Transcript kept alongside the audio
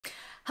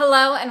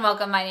Hello and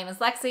welcome. My name is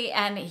Lexi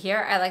and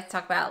here I like to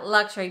talk about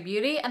luxury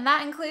beauty, and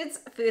that includes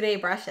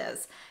Fude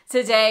brushes.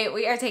 Today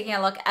we are taking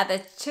a look at the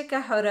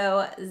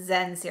CHIKUHODO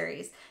Zen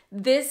series.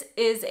 This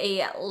is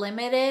a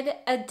limited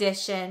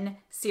edition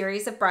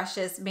series of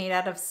brushes made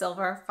out of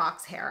silver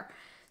fox hair.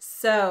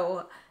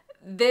 So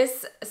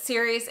this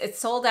series, it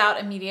sold out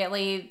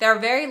immediately. They're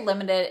very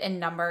limited in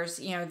numbers.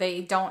 You know,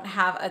 they don't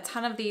have a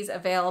ton of these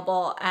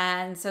available,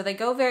 and so they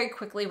go very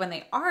quickly when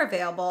they are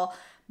available.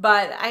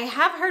 But I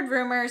have heard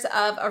rumors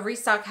of a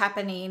restock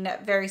happening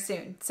very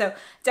soon. So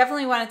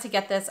definitely wanted to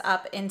get this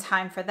up in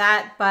time for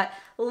that. But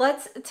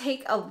let's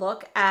take a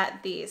look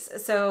at these.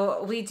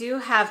 So we do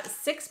have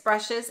 6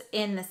 brushes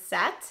in the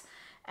set,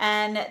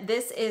 and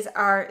this is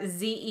our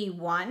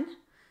ZE1.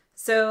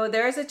 So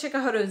there's a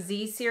CHIKUHODO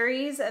Z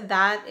series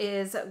that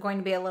is going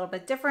to be a little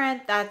bit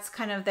different. That's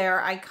kind of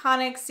their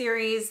iconic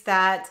series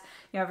that,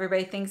 you know,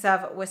 everybody thinks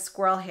of with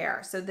squirrel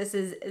hair. So this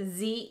is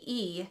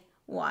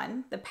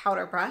ZE1, the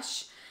powder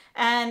brush.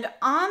 And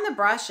on the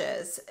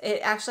brushes, it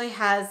actually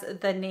has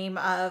the name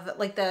of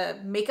like the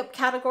makeup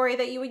category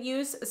that you would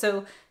use.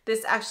 So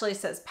this actually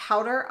says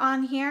powder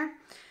on here.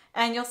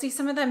 And you'll see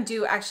some of them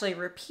do actually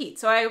repeat.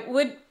 So I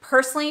would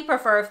personally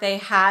prefer if they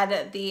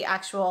had the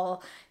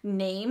actual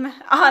name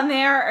on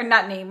there, or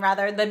not name,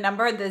 rather, the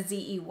number, the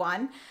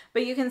ZE1.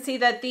 But you can see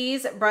that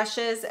these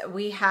brushes,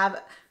 we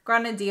have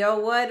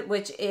granadillo wood,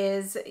 which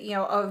is, you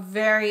know, a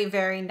very,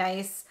 very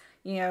nice,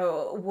 you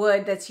know,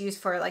 wood that's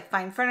used for like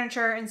fine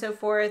furniture and so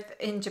forth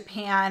in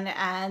Japan.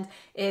 And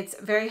it's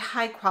very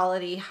high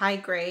quality, high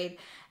grade.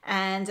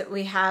 And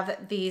we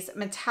have these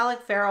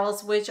metallic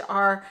ferrules, which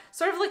are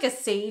sort of like a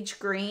sage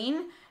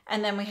green.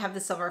 And then we have the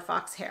silver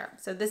fox hair.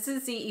 So this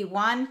is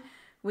ZE1.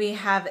 We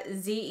have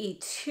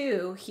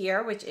ZE2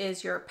 here, which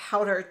is your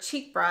powder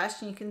cheek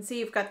brush. And you can see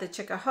you've got the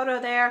CHIKUHODO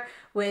there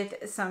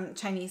with some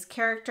Chinese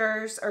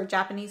characters, or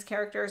Japanese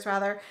characters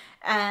rather.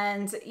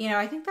 And, you know,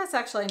 I think that's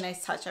actually a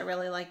nice touch. I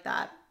really like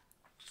that.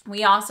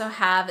 We also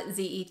have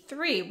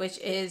ZE3, which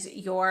is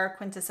your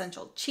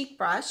quintessential cheek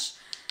brush.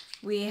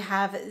 We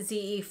have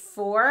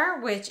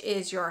ZE4, which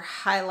is your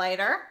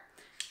highlighter.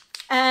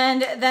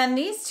 And then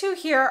these two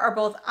here are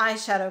both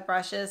eyeshadow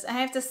brushes. And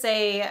I have to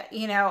say,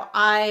 you know,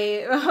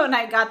 when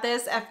I got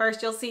this at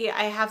first, you'll see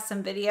I have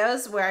some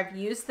videos where I've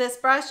used this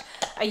brush.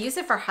 I use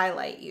it for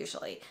highlight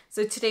usually.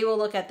 So today we'll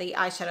look at the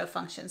eyeshadow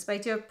functions, but I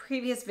do have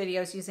previous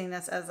videos using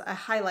this as a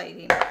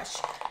highlighting brush.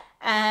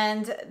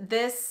 And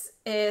this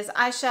is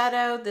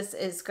eyeshadow. This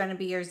is going to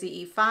be your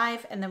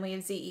ZE5, and then we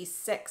have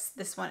ZE6.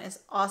 This one is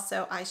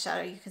also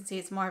eyeshadow. You can see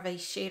it's more of a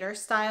shader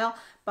style,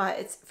 but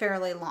it's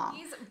fairly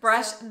long.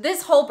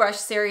 This whole brush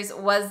series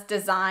was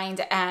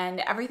designed and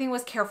everything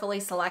was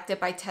carefully selected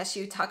by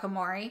Teshu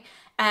Takamori.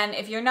 And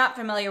if you're not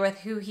familiar with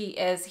who he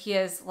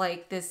is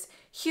like this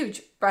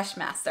huge brush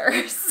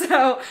master.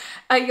 So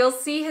you'll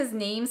see his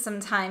name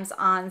sometimes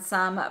on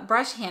some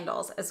brush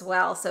handles as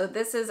well. So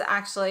this is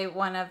actually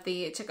one of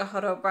the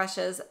CHIKUHODO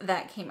brushes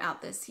that came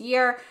out this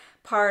year,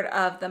 part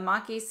of the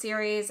Maki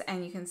series,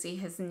 and you can see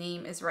his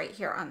name is right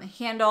here on the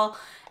handle.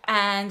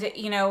 And,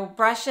 you know,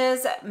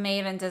 brushes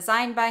made and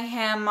designed by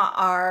him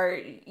are,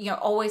 you know,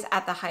 always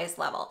at the highest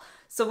level.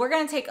 So we're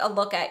going to take a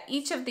look at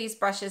each of these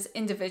brushes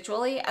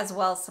individually, as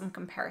well as some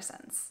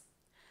comparisons.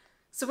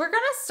 So we're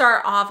going to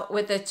start off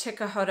with the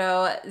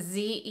CHIKUHODO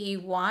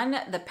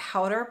ZE1, the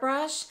powder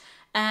brush.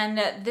 And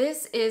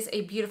this is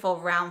a beautiful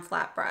round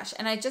flat brush.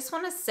 And I just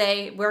want to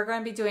say we're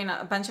going to be doing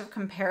a bunch of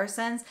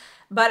comparisons,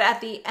 but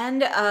at the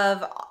end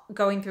of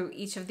going through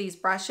each of these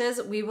brushes,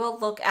 we will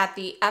look at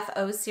the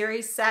FO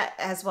series set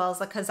as well as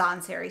the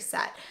Kazan series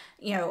set,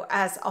 you know,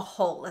 as a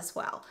whole as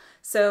well.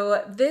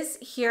 So this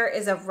here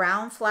is a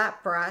round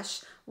flat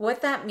brush.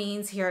 What that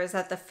means here is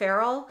that the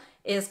ferrule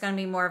is going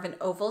to be more of an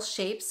oval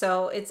shape.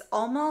 So it's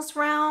almost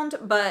round,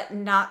 but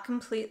not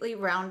completely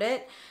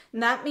rounded.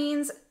 And that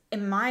means,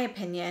 in my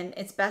opinion,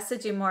 it's best to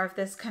do more of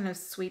this kind of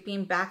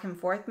sweeping back and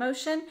forth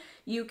motion.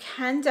 You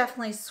can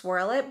definitely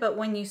swirl it, but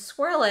when you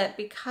swirl it,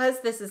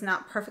 because this is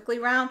not perfectly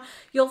round,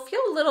 you'll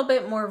feel a little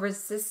bit more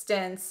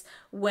resistance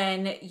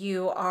when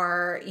you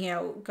are, you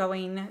know,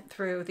 going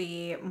through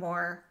the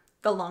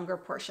longer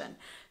portion.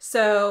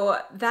 So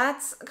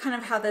that's kind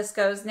of how this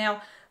goes.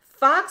 Now,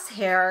 fox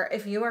hair,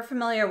 if you are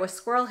familiar with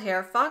squirrel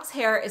hair, fox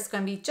hair is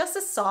going to be just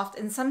as soft.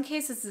 In some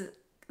cases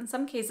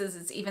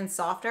it's even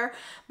softer,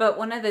 but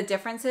one of the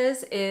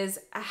differences is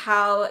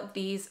how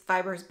these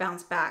fibers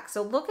bounce back.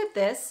 So look at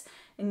this,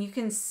 and you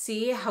can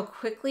see how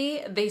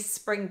quickly they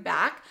spring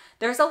back.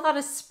 There's a lot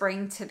of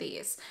spring to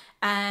these,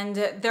 and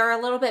they're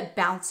a little bit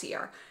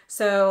bouncier.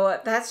 So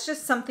that's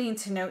just something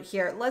to note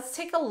here. Let's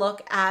take a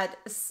look at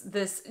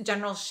this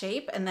general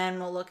shape, and then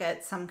we'll look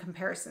at some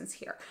comparisons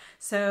here.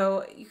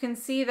 So you can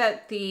see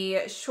that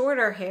the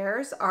shorter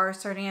hairs are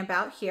starting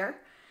about here,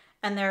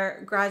 and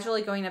they're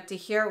gradually going up to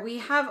here. We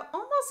have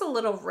almost a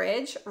little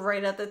ridge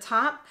right at the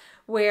top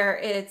where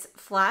it's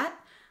flat,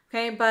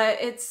 okay? But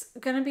it's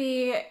gonna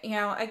be, you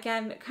know,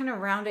 again, kind of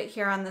rounded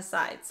here on the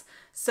sides.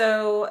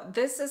 So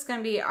this is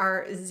gonna be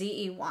our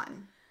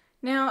ZE1.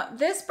 Now,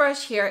 this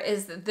brush here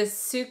is the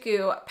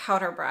Suku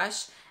powder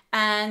brush,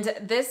 And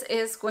this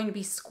is going to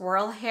be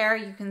squirrel hair.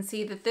 You can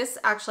see that this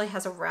actually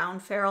has a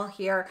round ferrule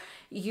here.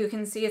 You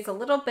can see it's a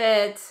little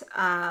bit,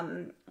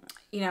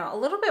 you know, a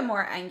little bit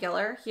more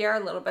angular here, a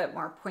little bit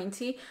more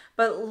pointy,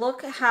 but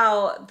look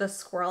how the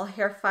squirrel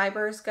hair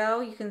fibers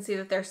go. You can see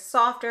that they're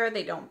softer.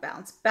 They don't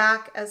bounce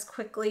back as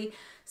quickly.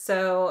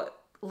 So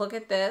look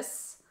at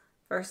this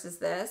versus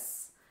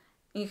this.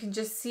 You can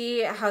just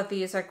see how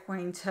these are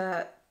going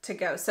to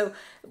go. So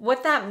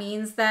what that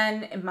means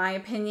then, in my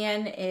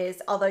opinion,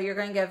 is although you're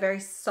going to get a very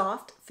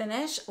soft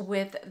finish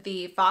with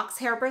the fox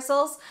hair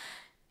bristles,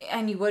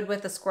 and you would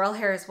with the squirrel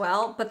hair as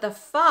well, but the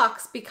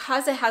fox,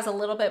 because it has a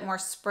little bit more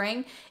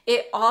spring,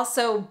 it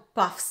also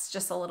buffs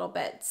just a little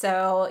bit.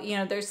 So, you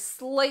know, there's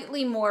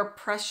slightly more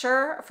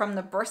pressure from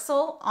the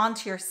bristle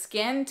onto your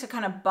skin to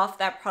kind of buff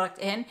that product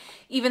in,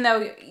 even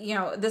though, you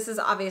know, this is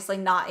obviously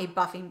not a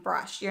buffing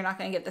brush. You're not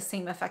going to get the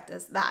same effect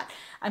as that.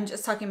 I'm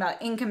just talking about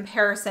in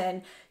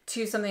comparison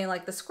to something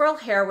like the squirrel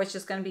hair, which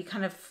is going to be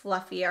kind of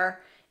fluffier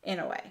in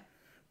a way.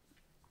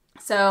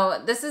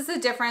 So this is the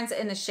difference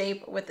in the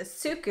shape with the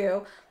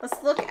Suku.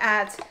 Let's look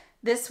at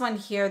this one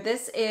here.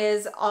 This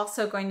is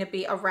also going to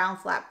be a round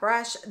flat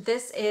brush.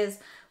 This is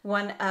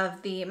one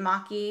of the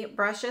Maki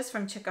brushes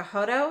from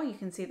CHIKUHODO. You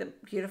can see the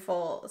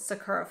beautiful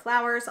sakura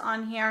flowers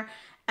on here.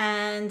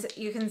 And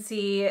you can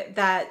see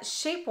that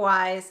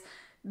shape-wise,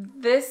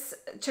 this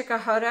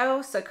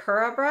CHIKUHODO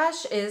Sakura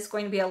brush is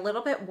going to be a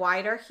little bit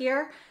wider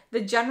here.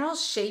 The general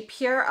shape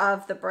here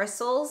of the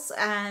bristles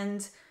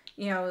and,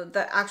 you know,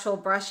 the actual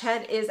brush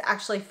head is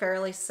actually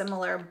fairly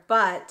similar,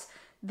 but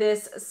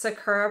this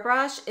Sakura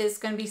brush is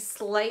going to be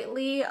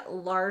slightly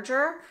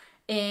larger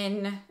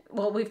in,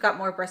 well, we've got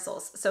more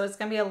bristles, so it's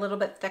going to be a little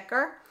bit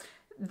thicker.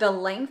 The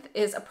length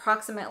is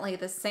approximately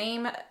the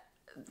same.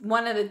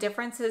 One of the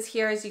differences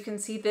here is you can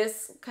see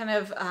this kind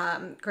of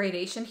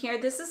gradation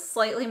here. This is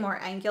slightly more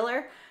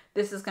angular.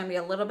 This is going to be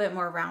a little bit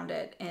more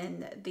rounded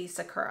in the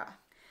Sakura.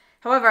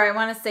 However, I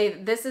want to say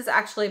this is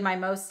actually my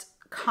most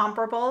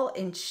comparable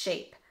in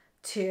shape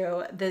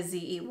to the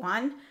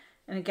ZE1.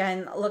 And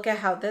again, look at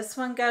how this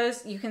one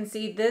goes. You can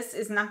see this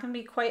is not going to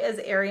be quite as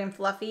airy and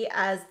fluffy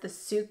as the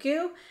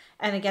Suku.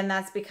 And again,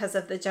 that's because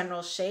of the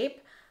general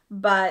shape,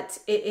 but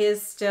it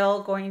is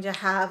still going to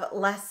have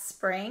less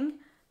spring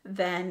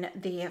than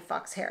the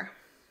fox hair.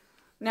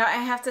 Now I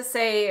have to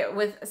say,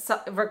 with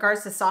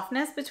regards to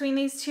softness between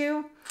these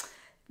two,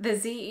 the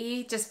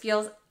ZE just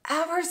feels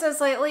ever so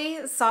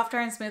slightly softer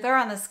and smoother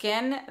on the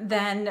skin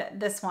than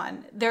this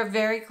one. They're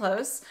very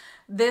close.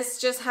 This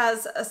just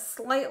has a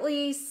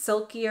slightly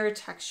silkier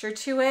texture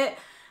to it.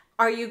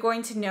 Are you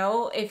going to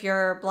know if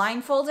you're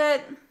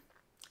blindfolded?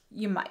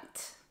 You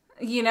might.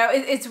 You know,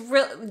 it's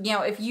real, you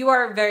know, if you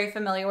are very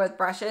familiar with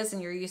brushes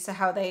and you're used to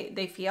how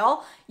they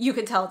feel, you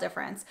could tell a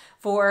difference.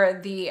 For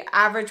the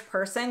average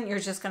person, you're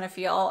just going to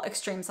feel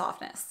extreme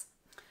softness.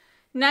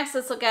 Next,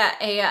 let's look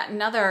at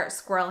another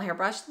squirrel hair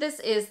brush. This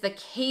is the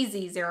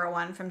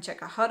KZ01 from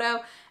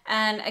CHIKUHODO.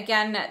 And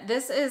again,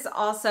 this is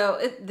also,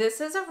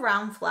 this is a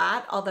round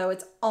flat, although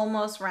it's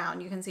almost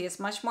round. You can see it's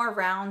much more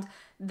round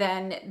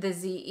than the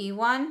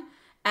ZE1.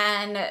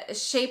 And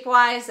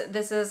shape-wise,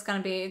 this is going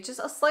to be just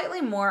a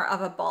slightly more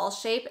of a ball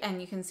shape. And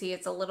you can see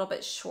it's a little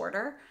bit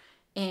shorter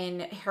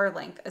in hair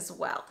length as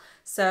well.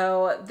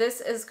 So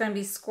this is going to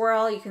be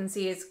squirrel. You can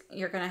see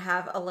you're going to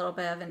have a little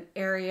bit of an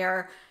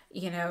airier,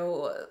 you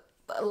know,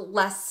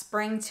 less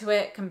spring to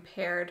it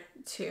compared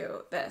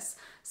to this.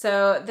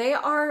 So they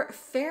are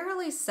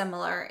fairly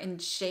similar in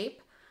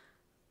shape,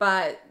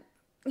 but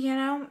you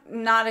know,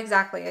 not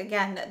exactly.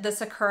 Again, the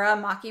Sakura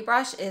Maki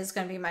brush is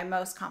going to be my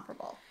most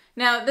comparable.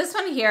 Now this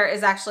one here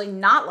is actually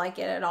not like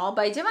it at all,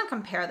 but I did want to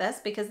compare this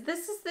because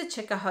this is the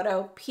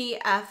CHIKUHODO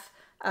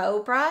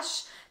PFO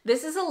brush.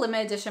 This is a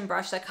limited edition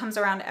brush that comes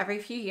around every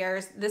few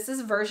years. This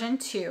is version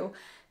 2.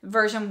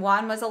 Version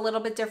 1 was a little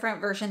bit different.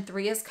 Version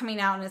 3 is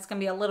coming out and it's going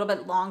to be a little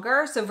bit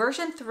longer. So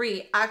version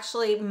 3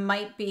 actually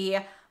might be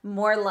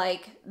more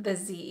like the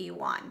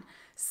ZE1.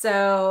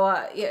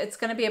 So it's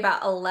going to be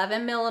about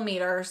 11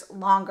 millimeters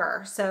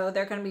longer. So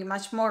they're going to be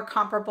much more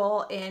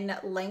comparable in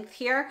length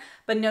here.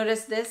 But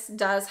notice this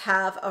does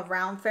have a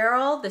round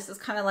ferrule. This is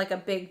kind of like a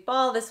big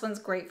ball. This one's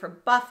great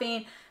for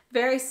buffing.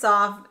 Very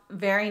soft,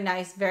 very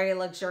nice, very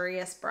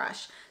luxurious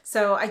brush.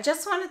 So I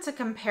just wanted to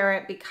compare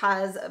it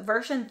because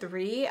version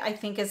 3 I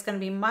think is going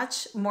to be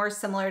much more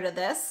similar to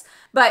this,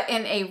 but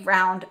in a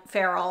round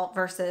ferrule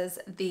versus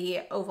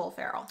the oval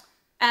ferrule.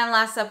 And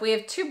last up, we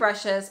have two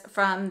brushes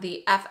from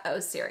the FO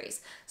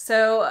series.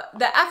 So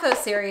the FO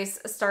series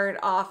started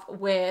off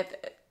with,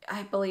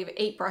 I believe,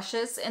 8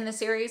 brushes in the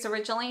series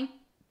originally.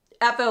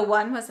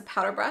 FO1 was a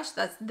powder brush.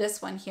 That's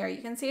this one here.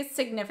 You can see it's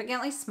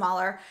significantly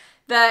smaller.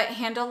 The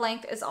handle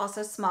length is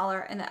also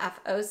smaller in the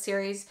FO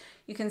series.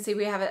 You can see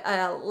we have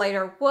a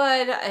lighter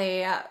wood,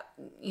 a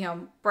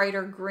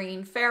brighter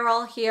green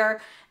ferrule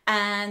here,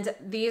 and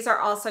these are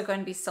also going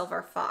to be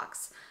silver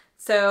fox.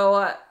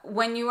 So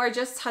when you are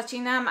just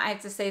touching them, I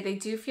have to say they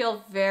do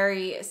feel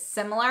very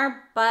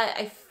similar, but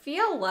I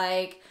feel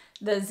like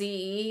the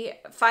ZE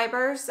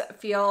fibers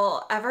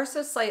feel ever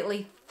so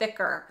slightly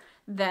thicker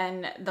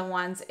than the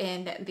ones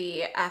in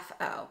the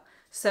FO.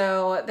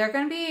 So they're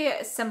going to be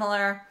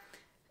similar.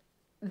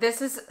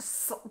 This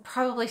is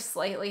probably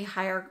slightly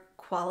higher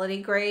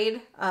quality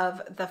grade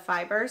of the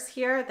fibers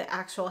here, the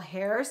actual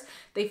hairs.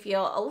 They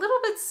feel a little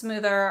bit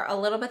smoother, a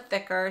little bit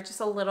thicker, just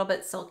a little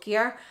bit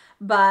silkier,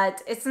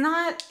 but it's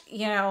not,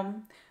 you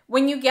know,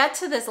 when you get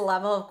to this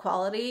level of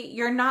quality,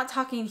 you're not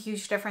talking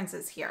huge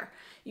differences here.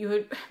 You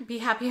would be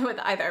happy with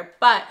either,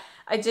 but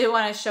I do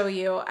want to show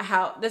you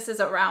how this is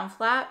a round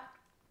flat,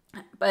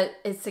 but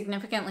it's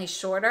significantly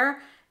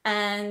shorter.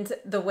 And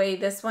the way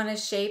this one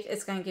is shaped,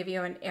 it's going to give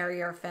you an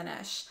airier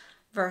finish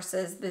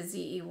versus the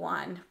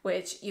ZE1,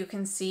 which you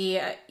can see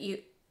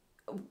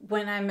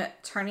when I'm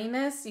turning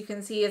this, you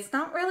can see it's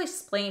not really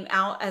splaying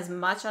out as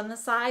much on the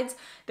sides.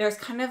 There's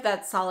kind of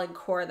that solid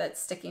core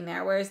that's sticking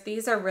there, whereas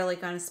these are really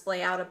going to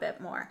splay out a bit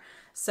more.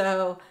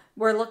 So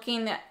we're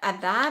looking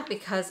at that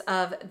because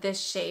of this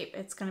shape.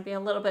 It's going to be a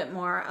little bit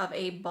more of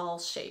a ball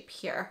shape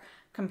here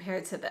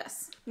compared to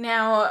this.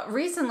 Now,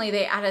 recently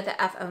they added the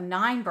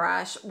F09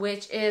 brush,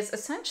 which is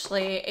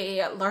essentially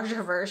a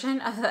larger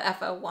version of the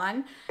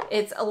F01.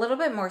 It's a little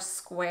bit more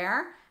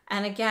square.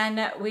 And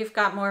again, we've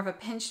got more of a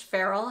pinched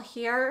ferrule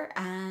here,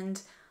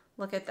 and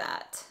look at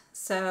that.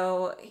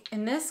 So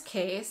in this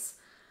case,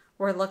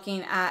 we're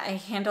looking at a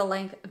handle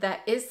length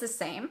that is the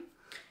same,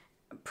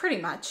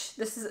 pretty much.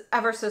 This is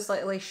ever so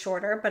slightly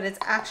shorter, but it's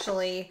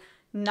actually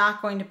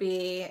not going to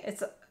be,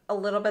 it's a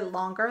little bit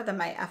longer than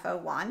my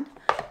F01.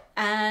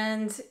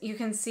 And you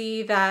can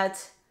see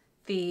that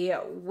the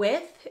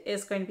width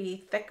is going to be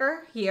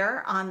thicker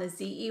here on the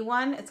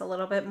ZE1. It's a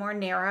little bit more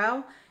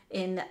narrow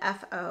in the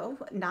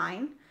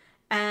F09.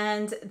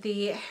 And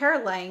the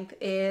hair length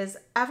is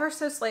ever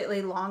so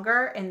slightly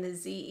longer in the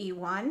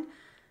ZE1,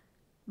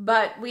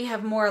 but we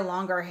have more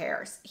longer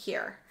hairs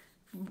here.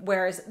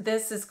 Whereas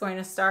this is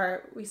going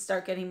to we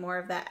start getting more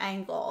of that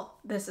angle.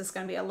 This is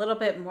going to be a little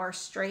bit more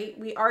straight.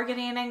 We are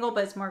getting an angle,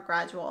 but it's more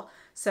gradual.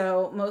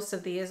 So most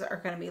of these are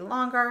going to be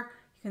longer.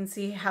 You can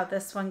see how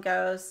this one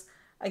goes.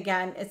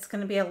 Again, it's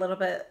going to be a little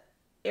bit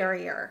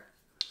airier.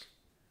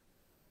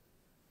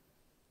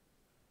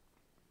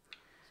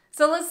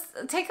 So let's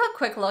take a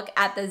quick look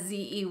at the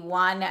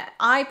ZE1.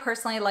 I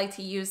personally like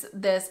to use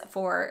this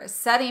for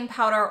setting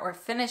powder or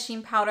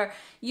finishing powder.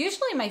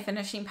 Usually my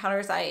finishing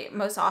powders, I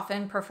most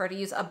often prefer to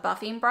use a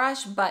buffing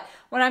brush, but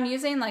when I'm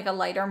using like a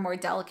lighter, more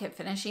delicate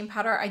finishing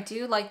powder, I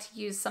do like to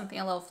use something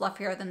a little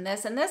fluffier than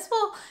this. And this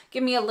will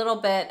give me a little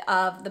bit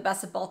of the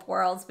best of both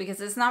worlds because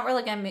it's not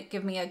really going to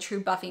give me a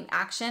true buffing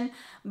action,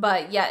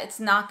 but yet it's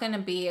not going to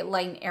be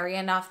light and airy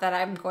enough that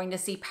I'm going to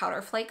see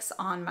powder flakes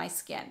on my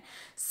skin.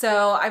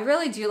 So I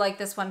really do like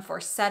this one for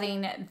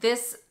setting.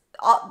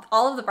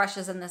 All of the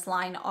brushes in this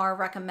line are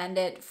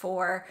recommended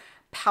for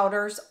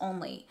powders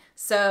only.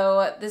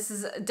 So this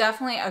is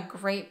definitely a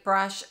great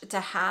brush to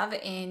have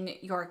in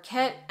your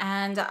kit.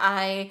 And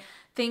I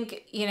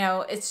think, you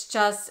know, it's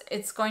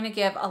going to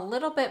give a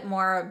little bit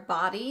more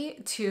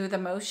body to the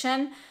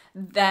motion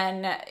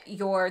than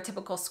your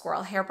typical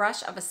squirrel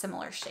hairbrush of a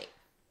similar shape.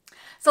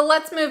 So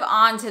let's move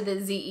on to the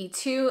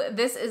ZE2.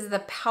 This is the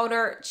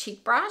powder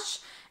cheek brush.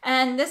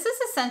 And this is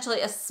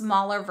essentially a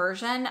smaller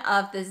version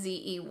of the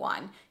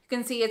ZE1. You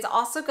can see it's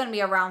also going to be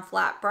a round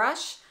flat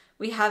brush.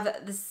 We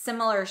have the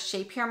similar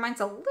shape here.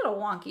 Mine's a little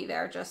wonky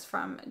there just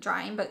from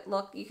drying, but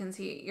look, you can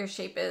see your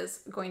shape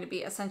is going to be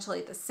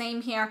essentially the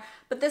same here,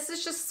 but this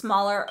is just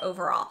smaller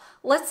overall.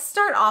 Let's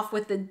start off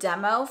with the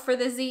demo for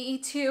the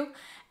ZE2.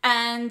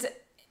 And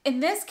in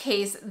this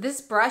case,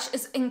 this brush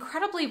is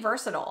incredibly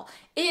versatile.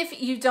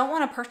 If you don't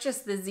want to purchase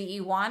the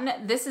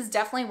ZE1, this is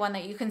definitely one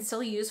that you can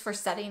still use for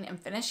setting and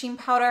finishing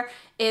powder.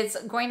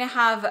 It's going to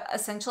have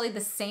essentially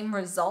the same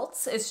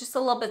results. It's just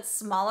a little bit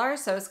smaller,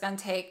 so it's going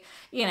to take,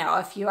 you know,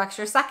 a few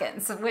extra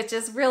seconds, which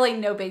is really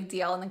no big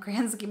deal in the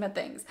grand scheme of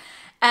things.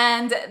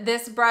 And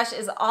this brush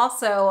is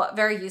also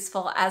very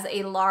useful as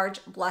a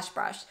large blush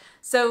brush.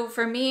 So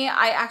for me,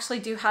 I actually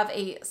do have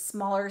a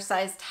smaller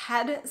sized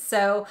head,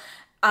 so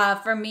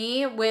for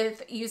me,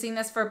 with using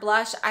this for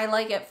blush, I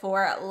like it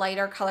for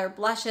lighter color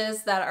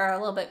blushes that are a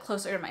little bit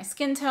closer to my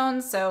skin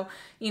tone. So,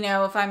 you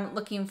know, if I'm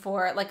looking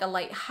for like a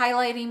light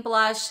highlighting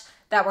blush,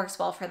 that works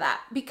well for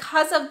that.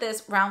 Because of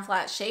this round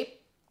flat shape,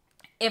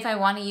 if I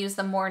want to use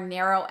the more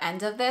narrow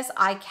end of this,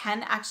 I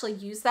can actually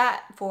use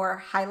that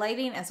for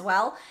highlighting as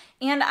well.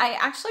 And I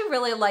actually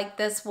really like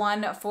this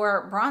one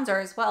for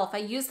bronzer as well. If I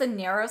use the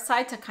narrow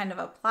side to kind of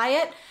apply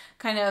it,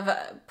 kind of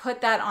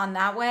put that on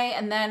that way.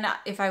 And then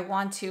if I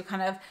want to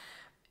kind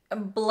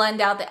of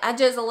blend out the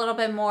edges a little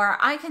bit more,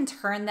 I can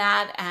turn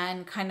that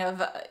and kind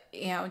of,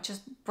 you know,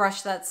 just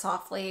brush that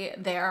softly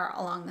there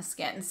along the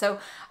skin. So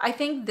I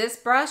think this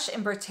brush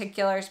in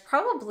particular is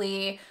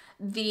probably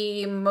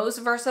the most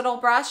versatile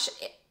brush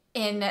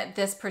in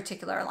this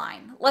particular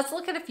line. Let's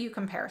look at a few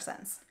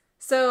comparisons.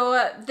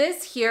 So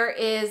this here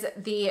is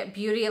the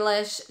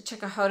Beautylish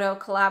CHIKUHODO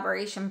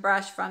collaboration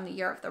brush from the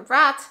Year of the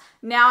Rat.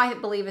 Now I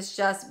believe it's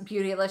just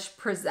Beautylish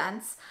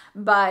Presents,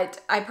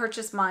 but I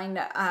purchased mine,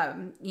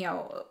 you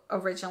know,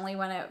 originally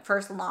when it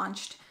first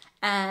launched,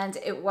 and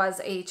it was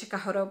a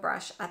CHIKUHODO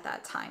brush at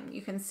that time.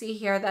 You can see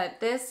here that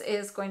this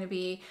is going to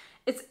be,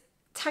 it's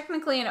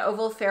technically an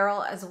oval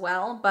ferrule as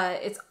well,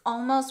 but it's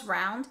almost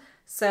round.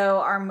 So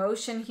our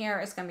motion here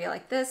is going to be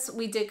like this.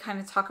 We did kind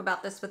of talk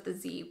about this with the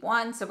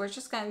Z1, so we're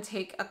just going to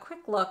take a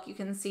quick look. You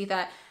can see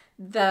that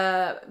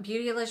the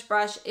Beautylish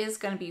brush is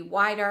going to be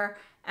wider,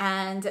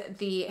 and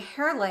the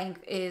hair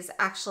length is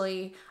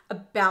actually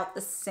about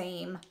the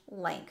same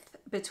length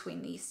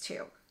between these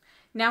two.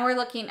 Now we're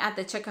looking at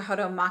the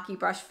CHIKUHODO Maki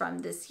brush from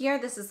this year.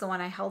 This is the one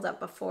I held up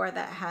before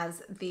that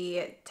has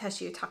the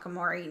Tesshu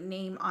Takamori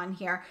name on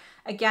here.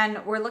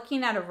 Again, we're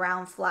looking at a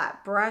round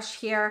flat brush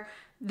here.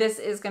 This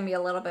is going to be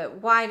a little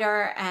bit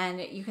wider,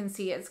 and you can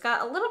see it's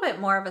got a little bit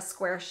more of a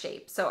square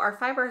shape. So our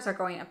fibers are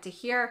going up to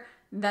here,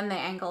 then they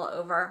angle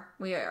over.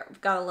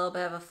 We've got a little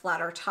bit of a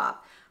flatter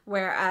top,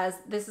 whereas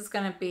this is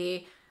going to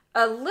be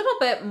a little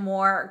bit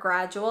more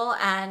gradual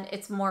and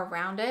it's more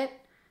rounded.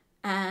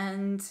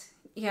 And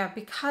yeah,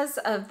 because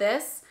of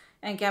this,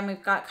 and again,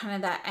 we've got kind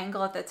of that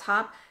angle at the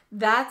top,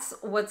 that's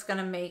what's going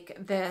to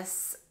make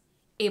this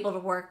able to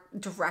work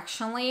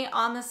directionally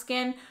on the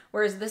skin,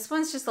 whereas this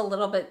one's just a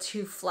little bit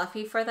too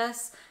fluffy for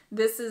this.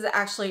 This is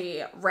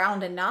actually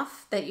round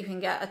enough that you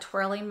can get a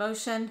twirling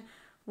motion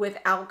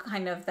without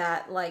kind of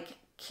that like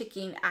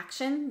kicking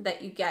action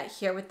that you get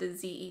here with the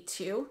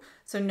ZE2.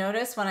 So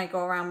notice when I go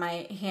around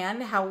my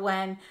hand how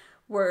when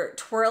we're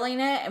twirling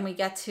it and we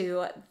get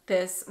to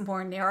this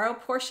more narrow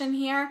portion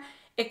here,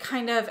 it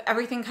kind of,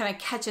 everything kind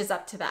of catches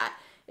up to that.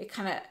 It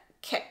kind of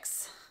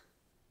kicks.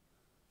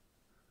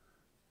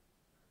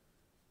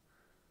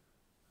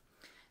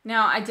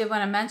 Now I did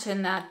want to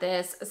mention that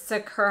this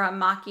Sakura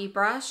Maki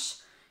brush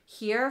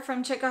here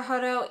from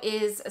CHIKUHODO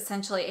is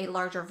essentially a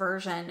larger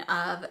version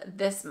of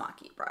this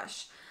Maki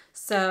brush.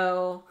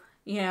 So,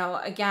 you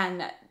know,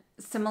 again,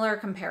 similar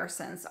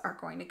comparisons are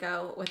going to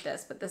go with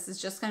this, but this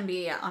is just going to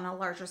be on a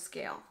larger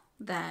scale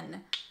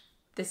than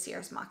this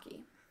year's Maki.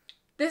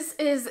 This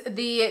is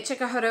the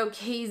CHIKUHODO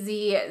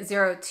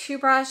KZ02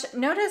 brush.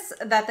 Notice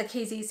that the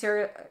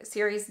KZ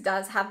series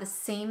does have the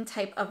same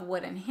type of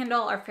wooden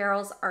handle. Our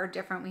ferrules are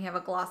different. We have a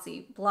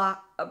glossy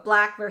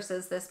black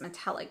versus this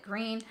metallic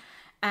green,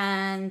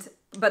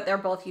 but they're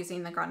both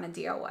using the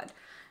Granadillo wood.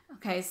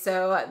 Okay,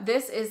 so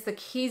this is the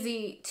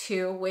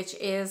KZ2, which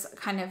is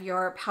kind of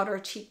your powder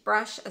cheek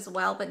brush as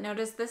well, but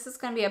notice this is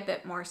going to be a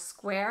bit more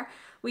square.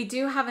 We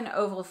do have an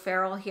oval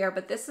ferrule here,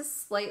 but this is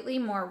slightly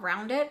more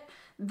rounded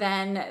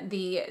than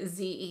the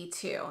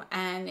ZE2,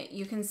 and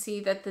you can see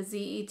that the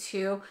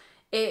ZE2,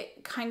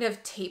 it kind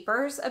of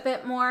tapers a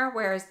bit more,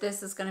 whereas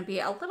this is going to be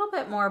a little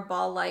bit more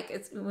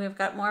ball-like. We've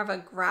got more of a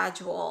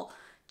gradual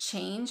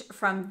change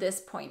from this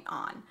point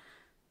on.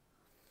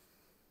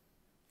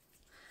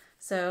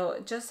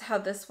 So just how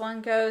this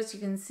one goes, you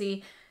can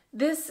see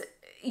this,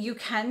 you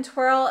can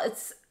twirl.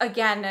 It's,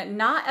 again,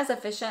 not as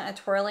efficient a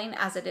twirling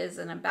as it is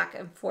in a back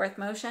and forth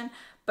motion,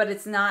 but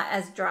it's not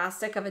as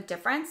drastic of a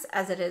difference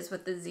as it is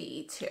with the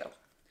ZE2.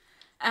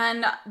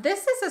 And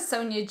this is a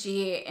Sonia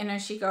G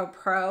Inoshiko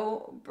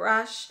Pro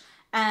brush,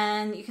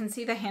 and you can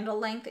see the handle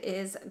length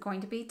is going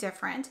to be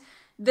different.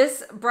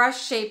 This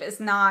brush shape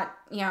is not,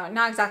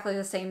 not exactly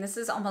the same. This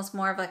is almost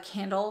more of a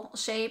candle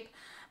shape.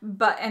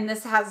 And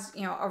this has,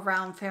 a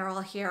round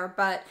ferrule here,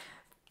 but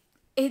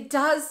it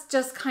does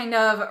just kind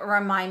of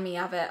remind me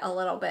of it a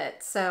little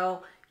bit.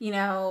 So,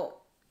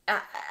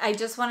 I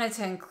just wanted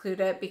to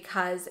include it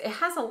because it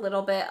has a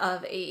little bit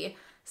of a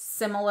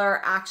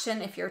similar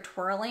action if you're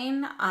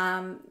twirling.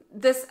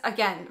 This,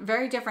 again,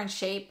 very different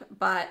shape,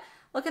 but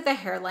look at the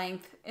hair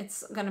length.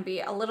 It's going to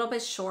be a little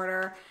bit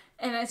shorter.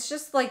 And it's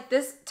just like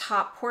this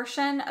top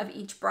portion of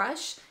each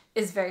brush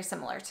is very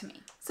similar to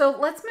me. So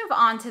let's move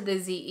on to the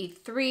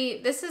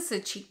ZE3. This is a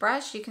cheek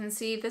brush. You can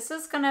see this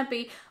is going to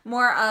be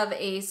more of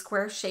a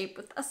square shape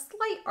with a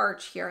slight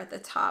arch here at the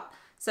top.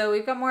 So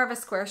we've got more of a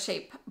square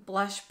shape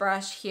blush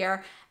brush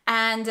here.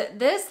 And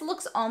this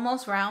looks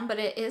almost round, but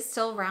it is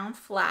still round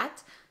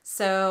flat.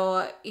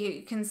 So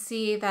you can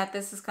see that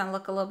this is going to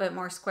look a little bit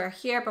more square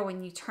here, but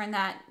when you turn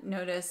that,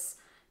 notice,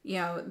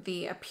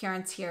 the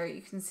appearance here,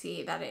 you can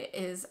see that it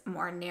is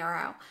more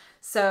narrow.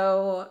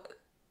 So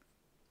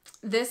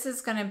this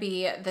is going to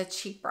be the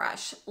cheek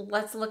brush.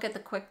 Let's look at the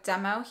quick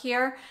demo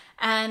here.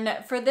 And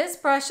for this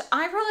brush,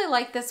 I really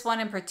like this one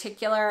in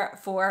particular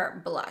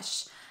for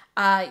blush.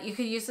 You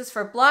could use this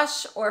for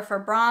blush or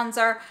for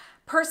bronzer.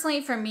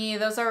 Personally, for me,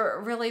 those are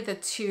really the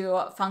two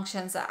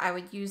functions that I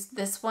would use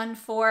this one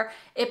for.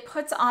 It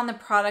puts on the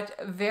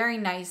product very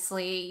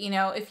nicely.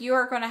 If you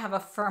are going to have a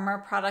firmer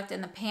product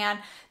in the pan,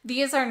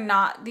 these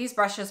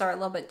brushes are a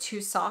little bit too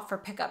soft for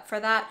pickup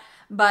for that,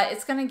 but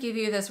it's going to give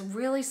you this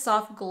really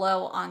soft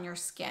glow on your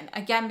skin.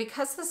 Again,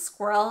 because the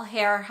squirrel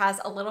hair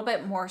has a little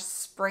bit more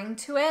spring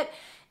to it,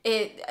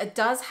 it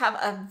does have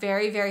a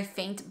very, very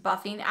faint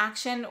buffing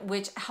action,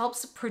 which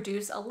helps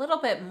produce a little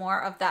bit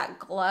more of that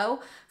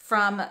glow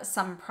from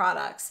some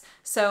products.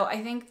 So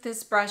I think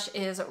this brush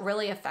is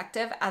really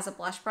effective as a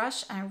blush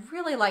brush, and I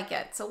really like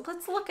it. So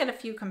let's look at a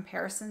few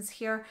comparisons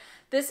here.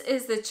 This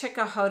is the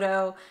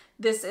CHIKUHODO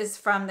This is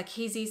from the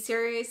KZ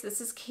series.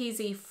 This is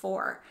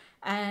KZ4.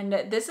 And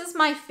this is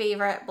my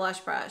favorite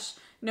blush brush.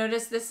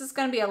 Notice this is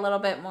going to be a little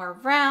bit more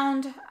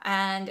round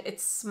and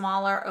it's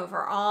smaller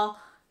overall.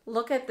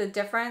 Look at the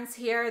difference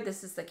here.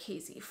 This is the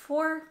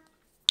KZ4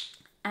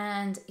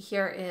 and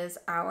here is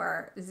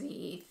our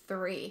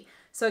Z3.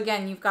 So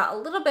again, you've got a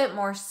little bit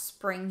more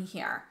spring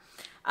here.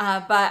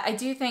 But I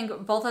do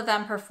think both of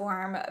them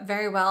perform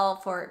very well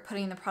for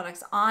putting the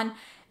products on.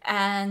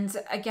 And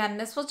again,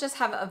 this will just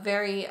have a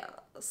very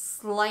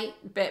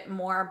slight bit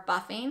more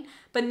buffing.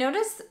 But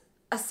notice,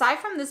 aside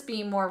from this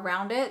being more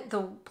rounded,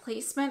 the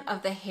placement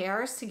of the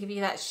hairs to give you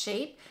that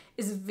shape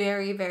is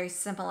very, very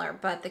similar.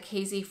 But the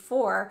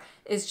KZ4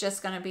 is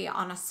just going to be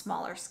on a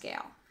smaller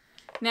scale.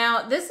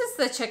 Now, this is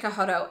the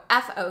CHIKUHODO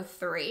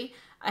F03.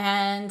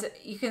 And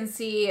you can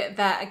see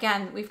that,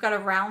 again, we've got a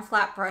round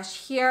flat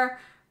brush here.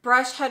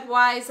 Brush head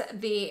wise,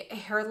 the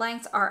hair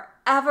lengths are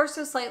ever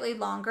so slightly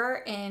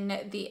longer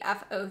in the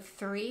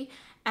F03.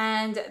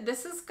 And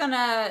this is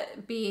gonna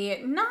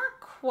be not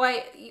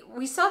quite,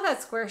 we still have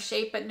that square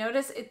shape, but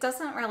notice it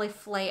doesn't really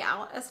flay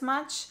out as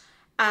much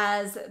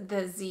as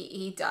the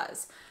ZE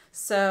does.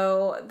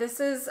 So this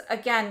is,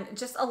 again,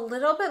 just a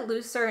little bit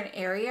looser and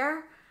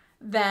airier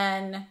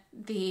than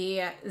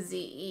the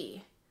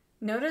ZE.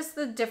 Notice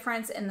the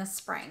difference in the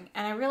spring.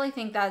 And I really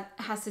think that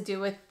has to do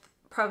with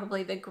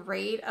probably the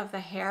grade of the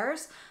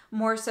hairs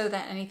more so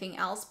than anything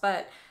else.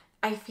 But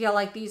I feel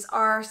like these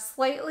are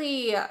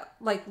slightly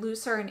like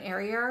looser and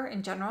airier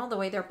in general, the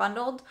way they're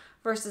bundled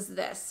versus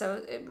this.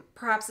 So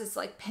perhaps it's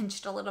like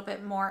pinched a little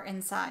bit more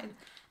inside.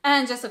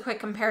 And just a quick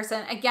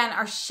comparison. Again,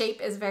 our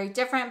shape is very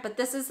different, but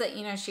this is the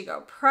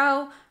Inoshigo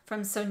Pro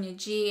from Sonia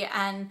G.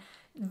 And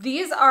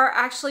these are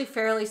actually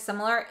fairly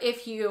similar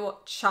if you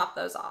chop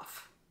those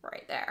off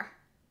right there.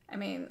 I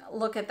mean,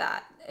 look at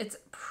that. It's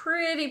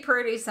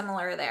pretty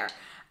similar there.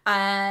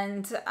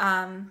 And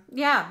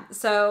yeah,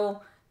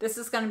 so this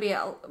is going to be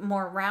a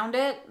more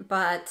rounded,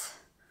 but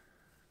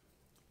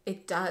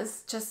it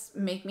does just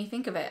make me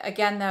think of it.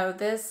 Again, though,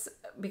 this,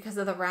 because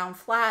of the round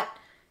flat,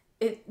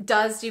 it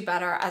does do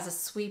better as a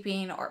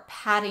sweeping or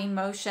patting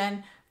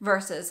motion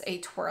versus a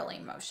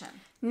twirling motion.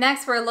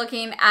 Next, we're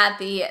looking at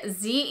the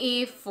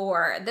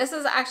ZE4. This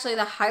is actually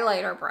the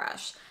highlighter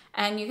brush.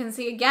 And you can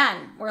see,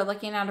 again, we're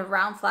looking at a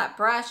round flat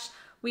brush.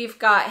 We've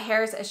got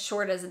hairs as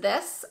short as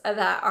this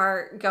that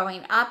are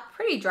going up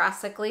pretty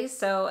drastically.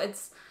 So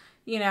it's,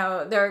 you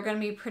know, they're going to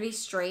be pretty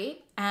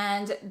straight.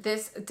 And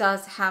this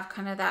does have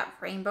kind of that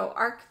rainbow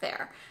arc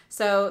there.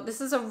 So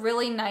this is a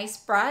really nice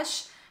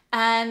brush.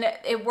 And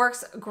it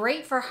works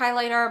great for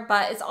highlighter,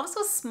 but it's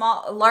also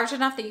large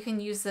enough that you can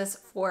use this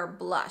for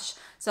blush.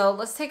 So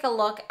let's take a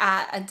look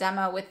at a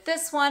demo with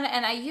this one.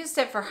 And I used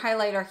it for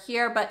highlighter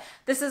here, but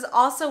this is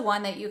also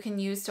one that you can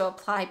use to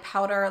apply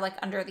powder like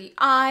under the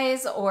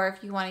eyes, or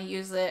if you want to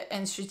use it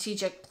in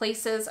strategic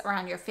places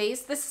around your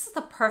face. This is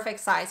the perfect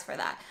size for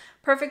that.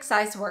 Perfect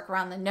size to work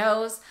around the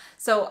nose.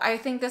 So I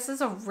think this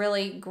is a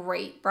really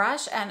great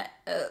brush and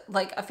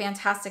like a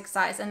fantastic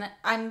size. And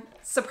I'm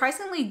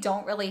surprisingly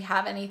don't really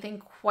have anything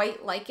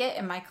quite like it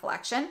in my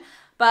collection,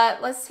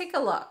 but let's take a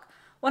look.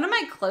 One of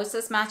my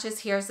closest matches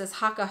here is this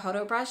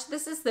CHIKUHODO brush.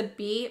 This is the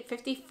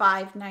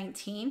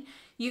B5519.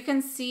 You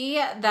can see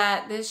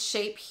that this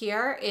shape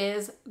here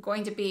is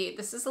going to be,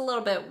 this is a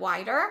little bit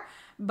wider,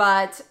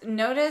 but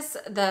notice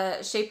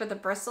the shape of the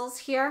bristles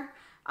here.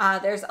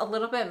 There's a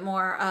little bit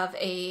more of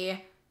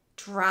a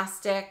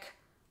drastic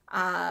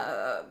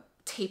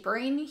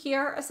tapering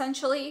here,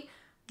 essentially,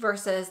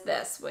 versus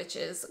this, which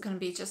is going to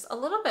be just a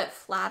little bit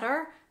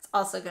flatter. It's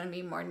also going to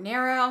be more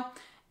narrow.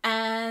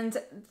 And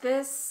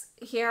this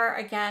here,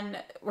 again,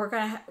 we're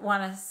going to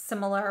want a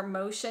similar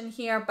motion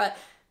here, but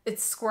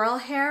it's squirrel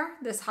hair,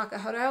 this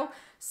CHIKUHODO.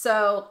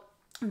 So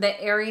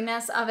the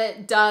airiness of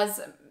it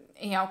does,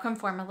 you know,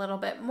 conform a little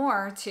bit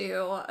more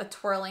to a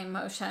twirling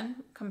motion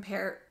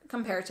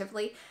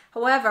comparatively.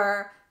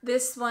 However,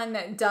 this one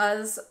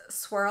does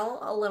swirl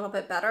a little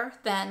bit better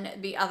than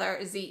the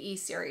other ZE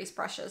series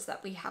brushes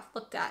that we have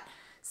looked at.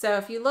 So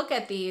if you look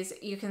at these,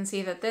 you can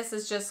see that this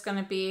is just going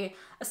to be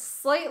a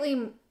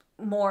slightly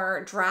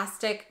more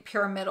drastic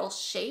pyramidal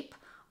shape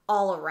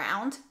all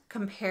around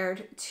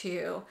compared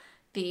to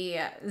the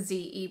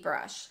ZE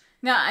brush.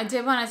 Now, I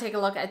did want to take a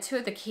look at two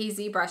of the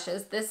KZ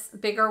brushes. This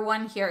bigger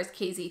one here is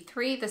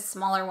KZ3. The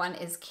smaller one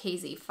is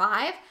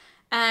KZ5.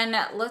 And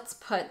let's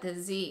put the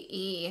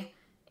ZE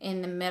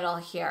in the middle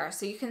here.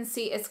 So you can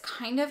see it's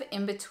kind of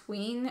in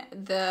between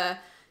the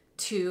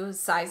two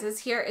sizes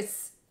here.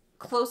 It's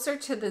closer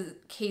to the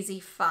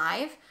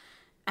KZ5.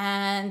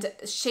 And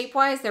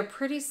shape-wise, they're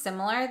pretty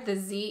similar. The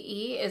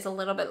ZE is a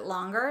little bit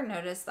longer.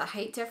 Notice the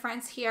height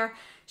difference here.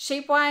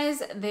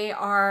 Shape-wise, they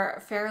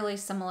are fairly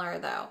similar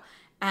though.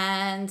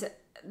 And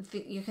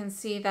you can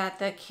see that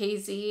the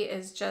KZ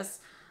is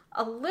just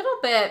a little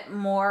bit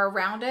more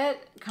rounded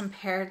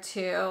compared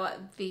to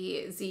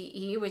the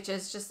ZE, which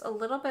is just a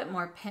little bit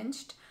more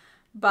pinched,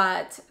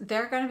 but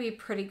they're going to be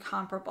pretty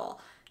comparable.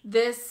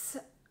 This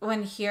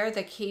one here,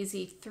 the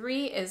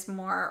KZ3 is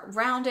more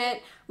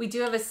rounded. We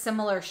do have a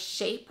similar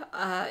shape,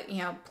 you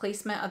know,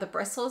 placement of the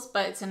bristles,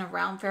 but it's in a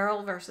round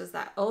ferrule versus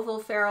that oval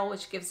ferrule,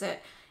 which gives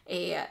it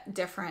a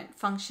different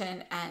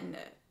function and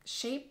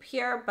shape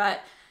here,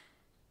 but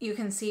you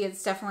can see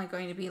it's definitely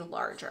going to be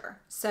larger.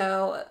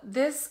 So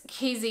this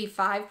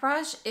KZ5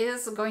 brush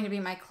is going to be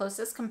my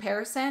closest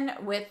comparison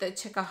with the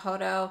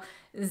CHIKUHODO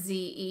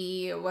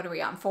ZE, what are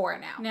we on, 4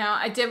 now. Now,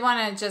 I did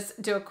want to just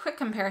do a quick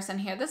comparison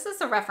here. This is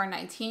the Refer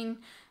 19,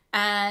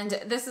 and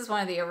this is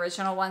one of the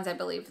original ones. I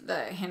believe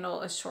the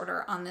handle is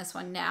shorter on this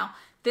one now.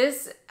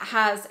 This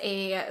has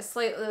a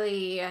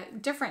slightly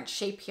different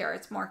shape here.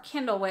 It's more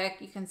candle wick.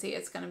 You can see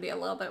it's going to be a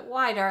little bit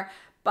wider,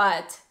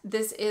 but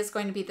this is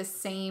going to be the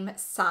same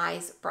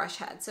size brush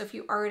head. So if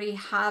you already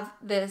have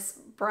this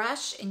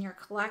brush in your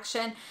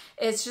collection,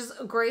 it's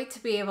just great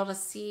to be able to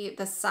see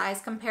the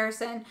size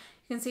comparison.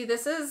 You can see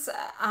this is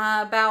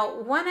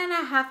about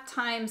 1.5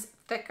 times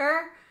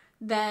thicker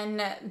than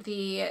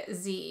the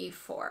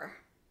ZE4.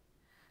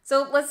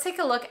 So let's take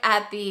a look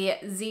at the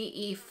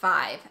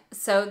ZE5.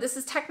 So this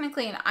is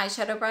technically an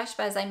eyeshadow brush,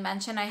 but as I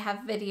mentioned, I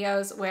have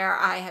videos where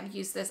I have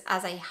used this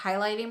as a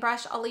highlighting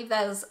brush. I'll leave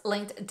those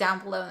linked down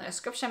below in the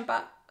description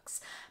box.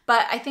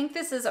 But I think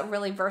this is a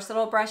really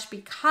versatile brush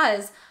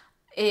because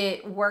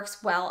it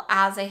works well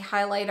as a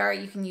highlighter.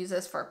 You can use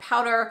this for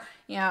powder,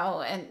 you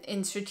know, and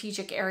in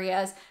strategic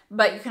areas,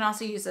 but you can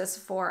also use this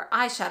for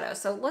eyeshadow.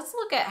 So let's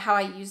look at how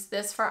I use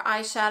this for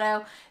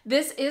eyeshadow.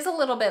 This is a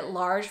little bit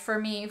large for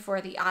me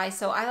for the eye,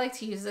 so I like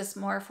to use this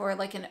more for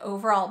like an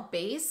overall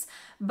base.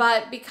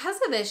 But because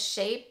of this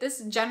shape, this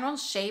general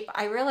shape,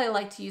 I really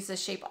like to use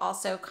this shape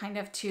also kind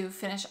of to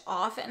finish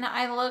off an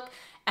eye look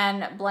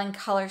and blend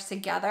colors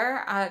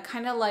together,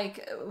 kind of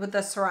like with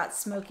the Surratt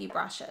smoky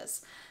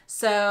brushes.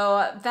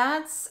 So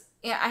that's,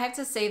 yeah, I have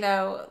to say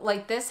though,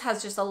 like this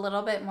has just a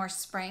little bit more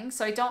spring,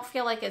 so I don't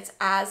feel like it's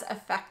as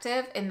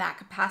effective in that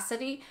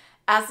capacity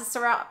as the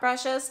Surratt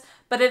brushes,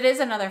 but it is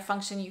another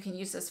function you can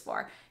use this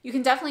for. You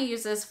can definitely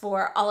use this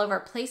for all over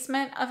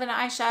placement of an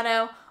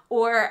eyeshadow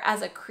or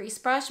as a crease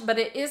brush, but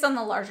it is on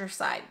the larger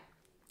side.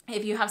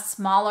 If you have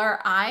smaller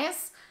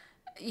eyes,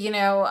 you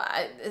know,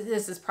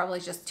 this is probably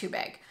just too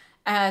big.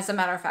 As a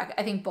matter of fact,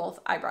 I think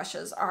both eye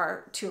brushes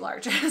are too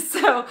large.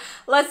 So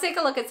let's take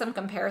a look at some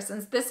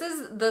comparisons. This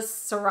is the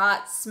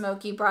Surratt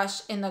Smoky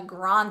brush in the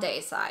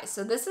grande size.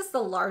 So this is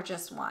the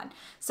largest one.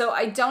 So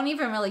I don't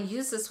even really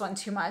use this one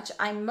too much.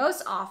 I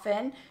most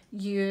often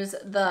use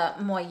the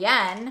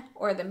moyenne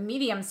or the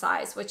medium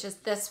size, which is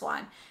this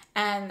one.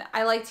 And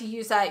I like to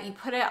use that. You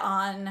put it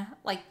on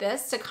like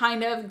this to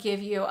kind of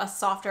give you a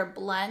softer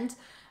blend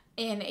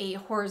in a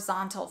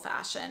horizontal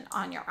fashion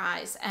on your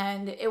eyes,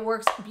 and it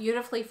works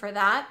beautifully for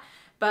that.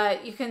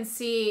 But you can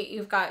see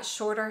you've got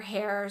shorter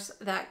hairs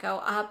that go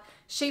up.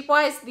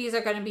 Shape-wise, these are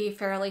going to be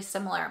fairly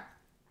similar,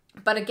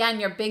 but again,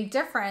 your big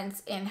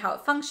difference in how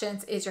it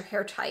functions is your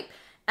hair type.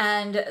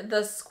 And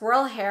the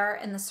squirrel hair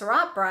in the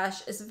Surratt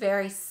brush is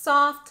very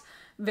soft,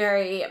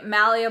 very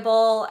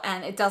malleable,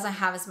 and it doesn't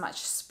have as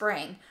much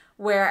spring,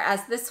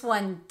 whereas this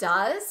one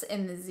does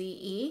in the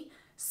ZE.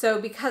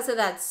 So because of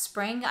that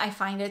spring, I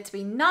find it to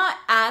be not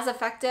as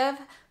effective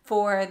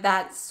for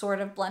that sort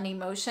of blending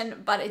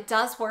motion, but it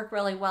does work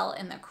really well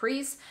in the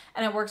crease,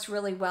 and it works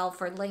really well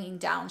for laying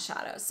down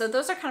shadows. So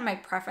those are kind of my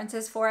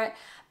preferences for it.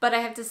 But I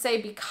have to say,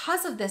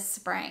 because of this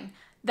spring,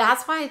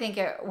 that's why I think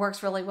it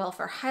works really well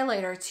for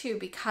highlighter too,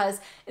 because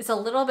it's a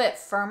little bit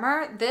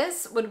firmer.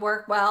 This would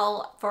work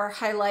well for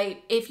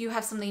highlight if you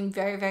have something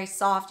very, very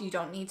soft. You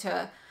don't need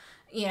to,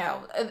 you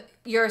know,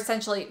 you're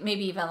essentially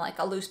maybe even like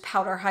a loose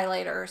powder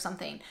highlighter or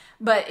something.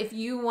 But if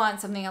you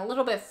want something a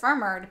little bit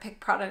firmer to pick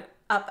product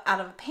up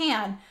out of a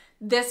pan,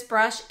 this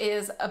brush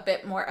is a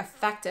bit more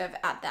effective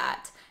at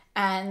that.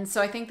 And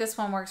so I think this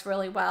one works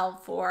really well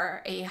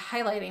for a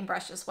highlighting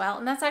brush as well.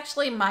 And that's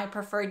actually my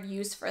preferred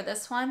use for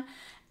this one.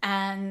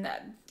 And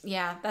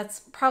yeah, that's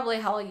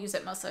probably how I'll use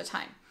it most of the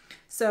time.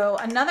 So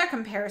another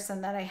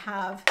comparison that I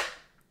have,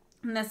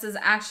 and this is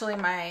actually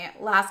my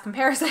last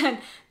comparison.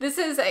 This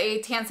is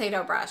a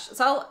Chantecaille brush.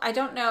 So I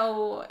don't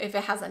know if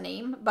it has a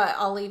name, but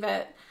I'll leave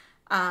it.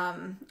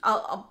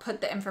 I'll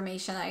put the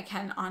information that I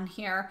can on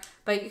here.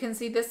 But you can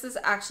see this is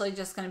actually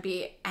just going to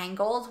be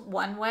angled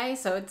one way.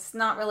 So it's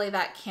not really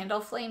that candle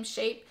flame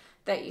shape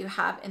that you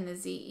have in the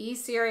ZE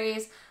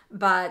series.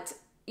 But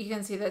you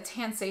can see the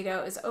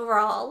Chantecaille is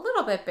overall a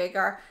little bit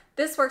bigger.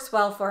 This works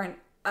well for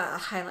a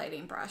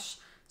highlighting brush.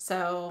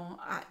 So,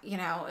 you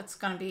know, it's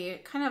going to be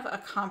kind of a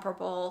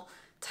comparable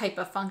type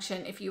of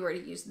function if you were to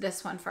use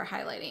this one for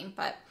highlighting.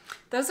 But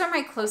those are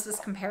my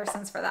closest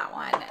comparisons for that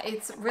one.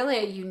 It's really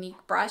a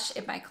unique brush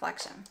in my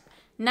collection.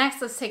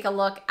 Next, let's take a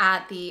look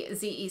at the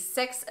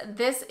ZE6.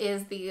 This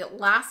is the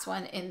last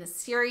one in the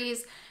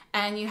series,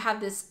 and you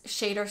have this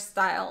shader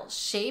style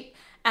shape.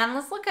 And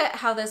let's look at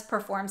how this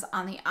performs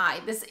on the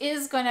eye. This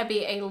is going to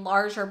be a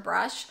larger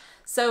brush.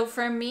 So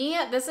for me,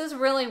 this is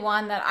really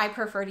one that I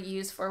prefer to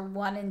use for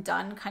one and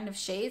done kind of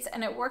shades,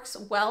 and it works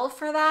well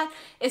for that.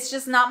 It's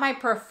just not my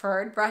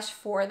preferred brush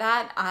for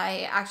that.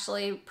 I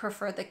actually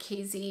prefer the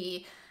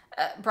KZ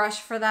brush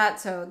for that.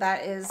 So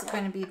that is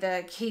going to be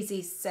the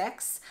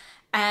KZ6.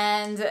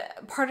 And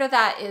part of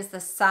that is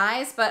the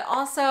size, but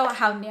also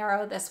how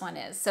narrow this one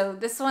is. So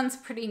this one's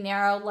pretty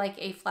narrow, like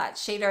a flat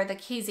shader. The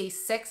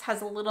KZ6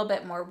 has a little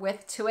bit more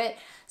width to it,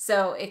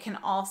 so it can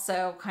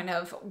also kind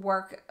of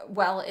work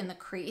well in the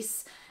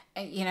crease,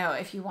 you know,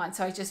 if you want.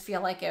 So I just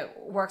feel like it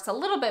works a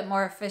little bit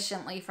more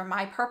efficiently for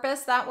my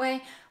purpose that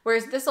way,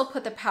 whereas this will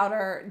put the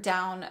powder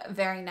down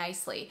very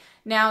nicely.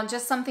 Now,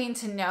 just something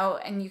to note,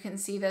 and you can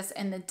see this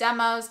in the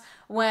demos,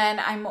 when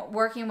I'm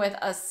working with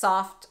a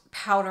soft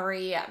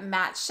powdery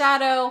matte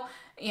shadow,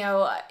 you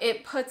know,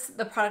 it puts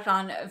the product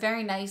on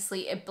very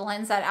nicely. It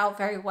blends that out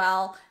very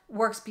well,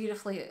 works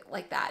beautifully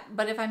like that.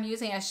 But if I'm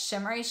using a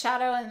shimmery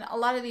shadow, and a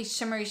lot of these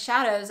shimmery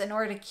shadows, in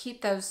order to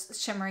keep those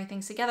shimmery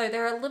things together,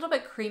 they're a little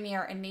bit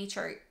creamier in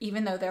nature,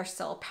 even though they're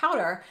still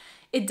powder.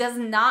 It does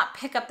not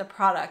pick up the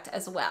product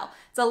as well.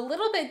 It's a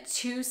little bit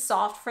too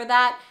soft for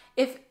that.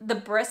 If the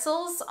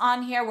bristles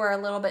on here were a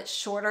little bit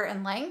shorter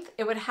in length,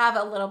 it would have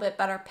a little bit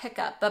better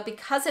pickup. But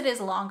because it is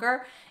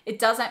longer, it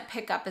doesn't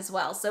pick up as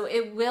well. So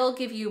it will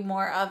give you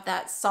more of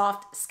that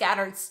soft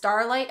scattered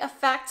starlight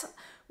effect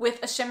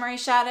with a shimmery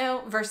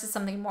shadow versus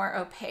something more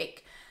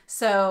opaque.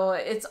 So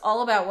it's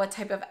all about what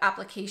type of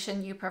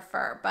application you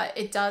prefer, but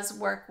it does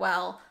work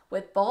well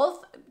with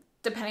both,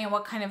 depending on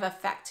what kind of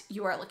effect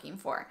you are looking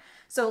for.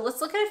 So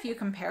let's look at a few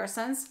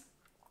comparisons.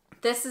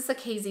 This is the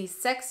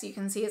KZ6. You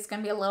can see it's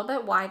going to be a little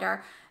bit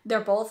wider.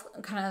 They're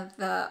both kind of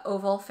the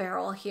oval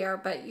ferrule here,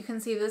 but you can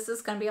see this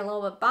is going to be a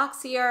little bit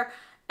boxier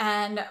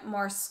and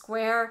more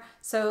square.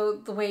 So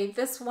the way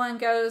this one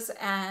goes,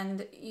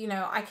 and you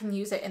know, I can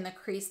use it in the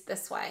crease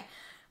this way.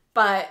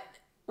 But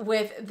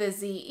with the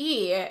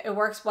ZE, it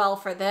works well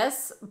for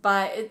this,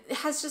 but it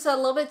has just a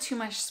little bit too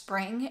much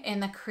spring in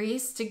the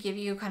crease to give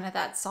you kind of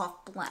that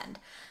soft blend.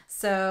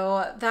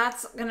 So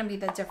that's going to be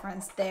the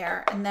difference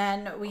there. And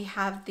then we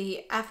have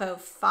the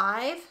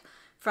FO5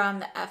 from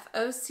the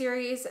FO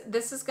series.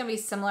 This is going to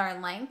be similar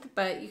in length,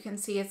 but you can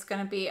see it's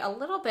going to be a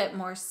little bit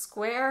more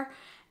square,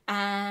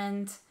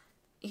 and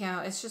you know,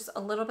 it's just a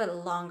little bit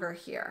longer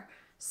here.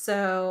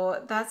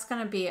 So that's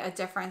going to be a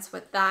difference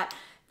with that.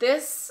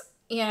 This,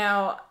 you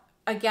know,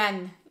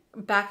 again,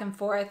 back and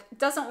forth, it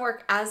doesn't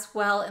work as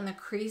well in the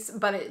crease,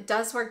 but it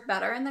does work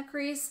better in the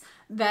crease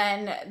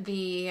than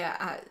the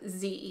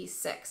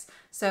ZE6.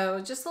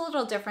 So just a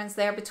little difference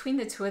there. Between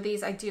the two of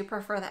these, I do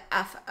prefer the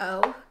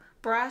FO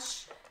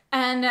brush.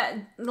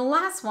 And the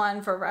last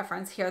one for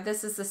reference here,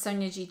 this is the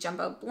Sonia G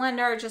Jumbo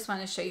Blender. Just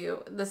want to show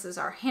you, this is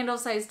our handle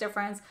size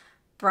difference,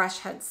 brush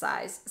head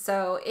size.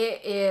 So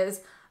it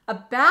is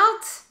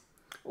about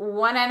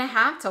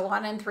 1.5 to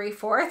 1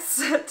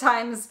 3/4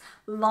 times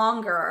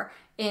longer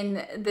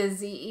in the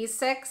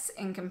ZE6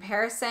 in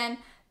comparison.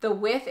 The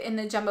width in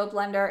the Jumbo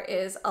Blender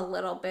is a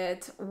little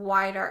bit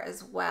wider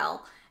as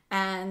well,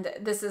 and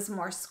this is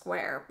more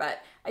square, but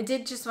I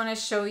did just want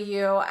to show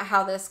you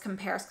how this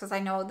compares, because I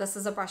know this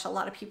is a brush a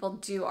lot of people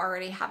do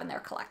already have in their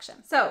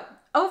collection. So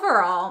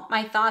overall,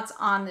 my thoughts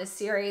on this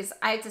series,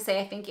 I have to say,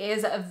 I think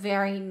is a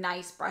very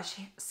nice brush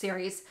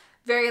series.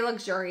 Very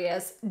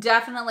luxurious,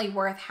 definitely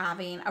worth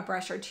having a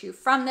brush or two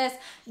from this.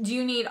 Do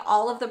you need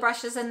all of the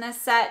brushes in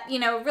this set? You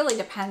know, it really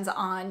depends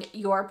on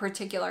your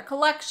particular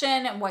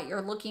collection and what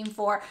you're looking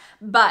for.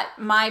 But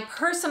my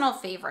personal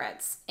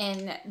favorites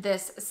in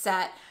this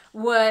set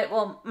would,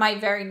 well, my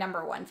very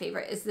number one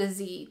favorite is the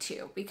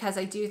ZE2, because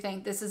I do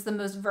think this is the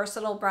most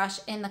versatile brush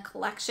in the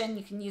collection.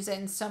 You can use it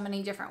in so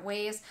many different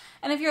ways.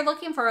 And if you're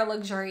looking for a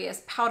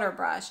luxurious powder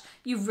brush,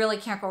 you really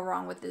can't go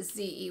wrong with the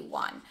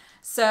ZE1.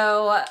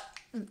 So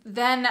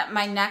then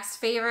my next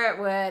favorite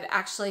would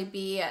actually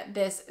be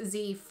this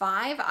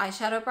Z5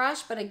 eyeshadow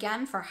brush, but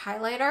again for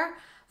highlighter,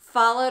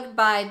 followed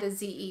by the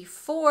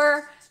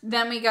ZE4.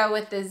 Then we go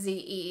with the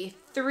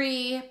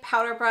ZE3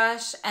 powder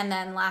brush, and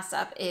then last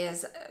up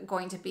is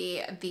going to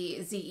be the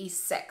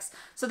ZE6.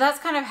 So that's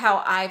kind of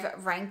how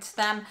I've ranked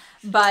them.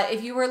 But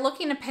if you were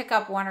looking to pick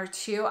up one or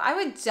two, I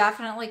would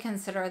definitely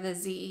consider the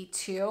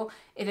ZE2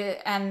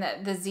 and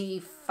the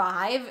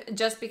Z5,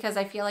 just because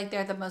I feel like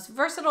they're the most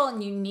versatile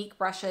and unique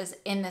brushes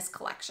in this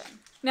collection.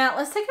 Now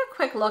let's take a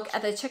quick look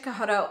at the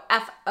CHIKUHODO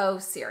FO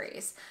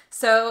series.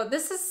 So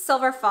this is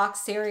Silver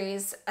Fox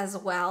series as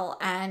well,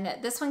 and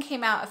this one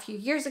came out a few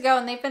years ago,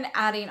 and they've been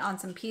adding on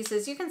some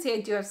pieces. You can see I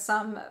do have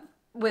some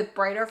with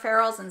brighter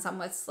ferrules and some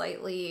with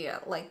slightly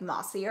like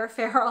mossier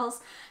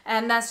ferrules,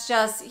 and that's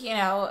just, you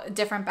know,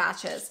 different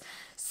batches.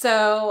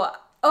 So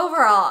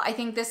overall, I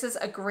think this is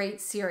a great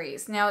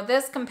series. Now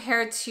this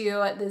compared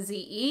to the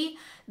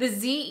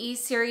ZE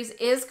series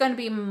is going to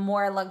be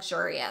more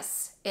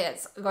luxurious.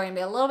 It's going to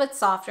be a little bit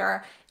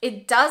softer.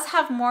 It does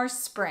have more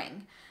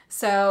spring.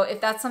 So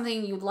if that's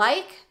something you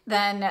like,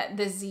 then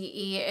the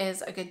ZE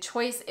is a good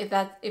choice.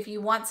 If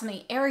you want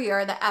something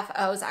airier, the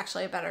FO is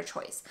actually a better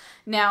choice.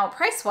 Now,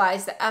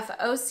 price-wise, the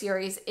FO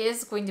series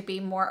is going to be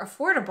more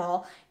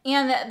affordable,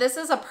 and this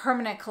is a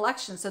permanent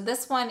collection. So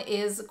this one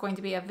is going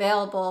to be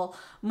available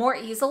more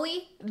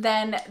easily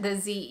than the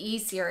ZE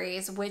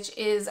series, which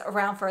is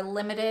around for a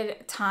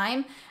limited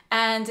time,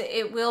 and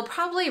it will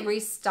probably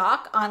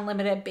restock on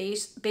limited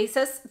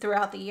basis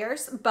throughout the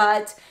years,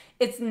 but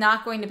it's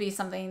not going to be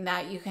something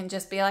that you can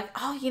just be like,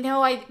 oh, you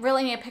know, I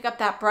really need to pick up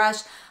that brush.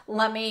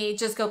 Let me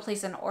just go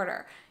place an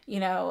order. You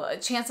know,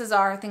 chances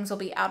are things will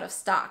be out of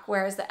stock,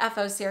 whereas the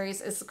FO series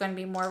is going to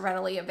be more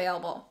readily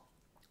available.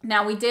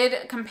 Now, we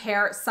did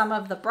compare some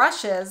of the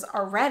brushes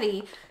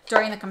already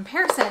during the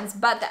comparisons,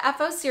 but the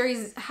FO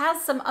series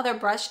has some other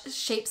brush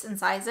shapes and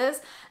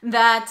sizes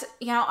that,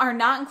 you know, are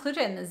not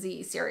included in the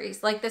Z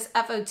series, like this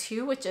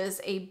FO2, which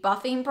is a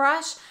buffing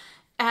brush.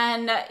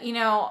 And, you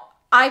know,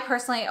 I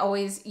personally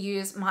always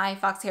use my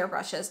fox hair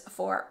brushes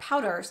for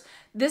powders.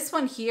 This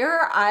one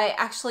here, I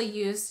actually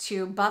use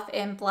to buff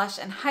in blush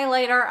and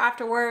highlighter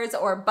afterwards,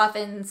 or buff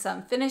in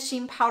some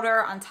finishing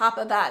powder on top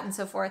of that and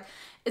so forth.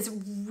 It's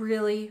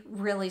really,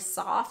 really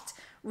soft,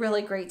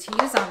 really great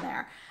to use on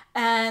there.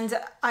 And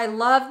I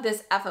love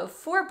this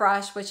FO4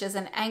 brush, which is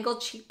an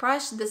angled cheek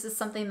brush. This is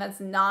something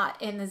that's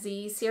not in the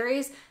Z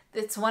series.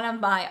 It's one of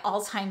my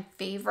all-time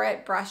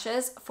favorite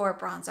brushes for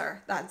bronzer.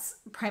 That's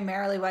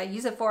primarily what I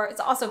use it for.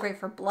 It's also great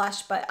for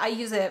blush, but I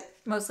use it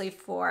mostly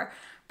for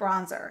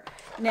bronzer.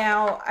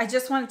 Now, I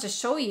just wanted to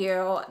show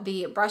you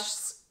the brush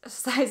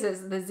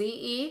sizes, the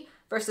ZE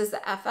versus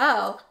the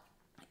FO.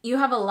 You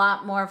have a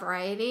lot more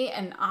variety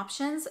and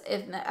options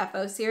in the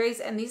FO series,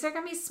 and these are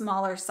going to be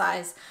smaller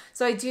size.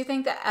 So I do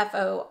think the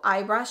FO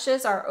eye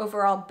brushes are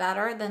overall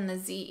better than the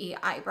ZE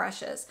eye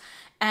brushes.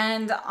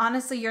 And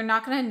honestly, you're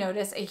not going to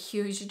notice a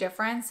huge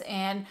difference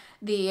in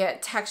the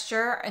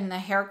texture and the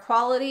hair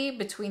quality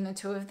between the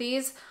two of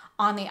these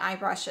on the eye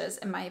brushes,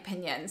 in my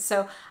opinion.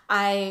 So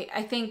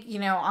I think, you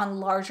know, on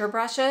larger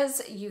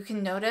brushes, you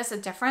can notice a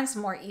difference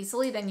more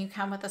easily than you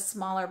can with a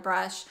smaller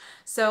brush.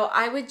 So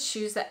I would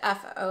choose the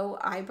FO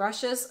eye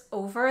brushes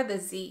over the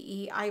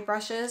ZE eye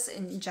brushes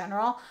in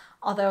general.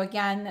 Although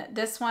again,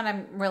 this one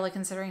I'm really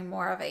considering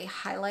more of a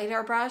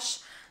highlighter brush.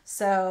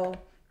 So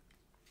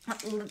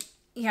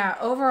yeah,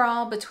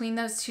 overall between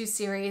those two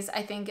series,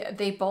 I think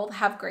they both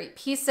have great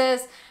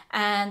pieces,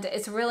 and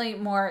it's really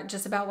more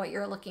just about what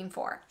you're looking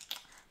for.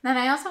 Then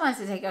I also wanted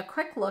to take a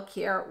quick look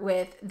here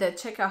with the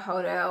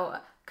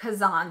CHIKUHODO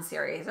Kazan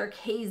series, or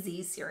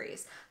KZ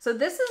series. So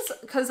this is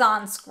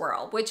Kazan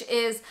Squirrel, which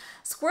is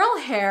squirrel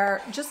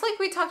hair, just like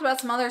we talked about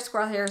some other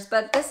squirrel hairs,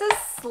 but this is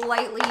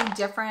slightly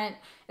different.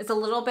 It's a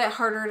little bit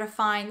harder to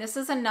find. This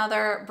is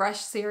another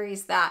brush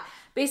series that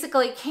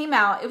basically came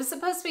out. It was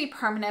supposed to be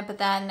permanent, but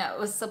then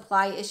with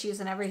supply issues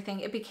and everything,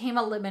 it became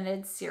a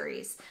limited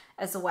series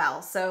as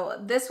well. So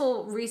this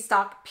will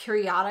restock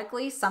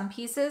periodically, some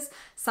pieces.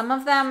 Some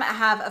of them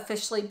have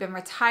officially been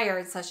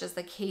retired, such as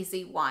the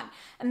KZ1.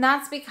 And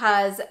that's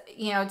because,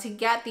 you know, to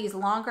get these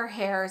longer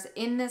hairs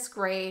in this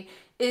grade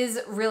is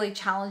really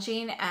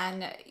challenging,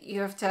 and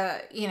you have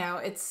to, you know,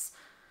 it's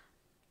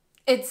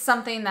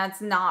something that's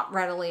not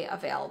readily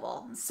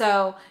available.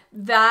 So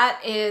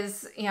that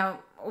is, you know,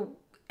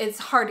 it's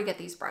hard to get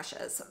these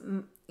brushes.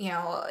 You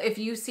know, if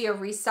you see a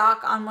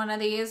restock on one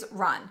of these,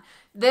 run.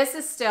 This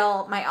is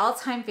still my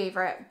all-time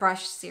favorite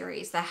brush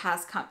series that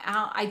has come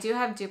out. I do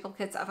have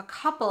duplicates of a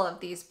couple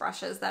of these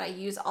brushes that I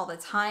use all the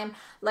time,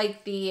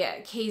 like the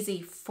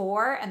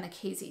KZ4 and the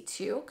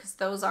KZ2, because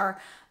those are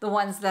the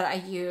ones that I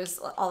use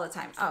all the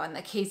time. Oh, and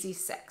the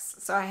KZ6.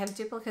 So I have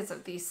duplicates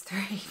of these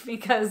three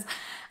because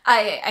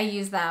I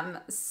use them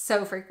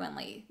so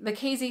frequently. The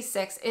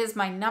KZ6 is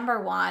my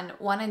 #1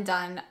 one and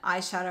done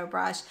eyeshadow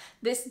brush.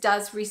 This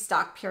does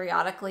restock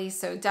periodically,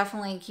 so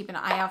definitely keep an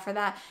eye out for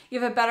that. You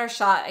have a better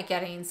shot at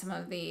getting some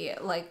of the,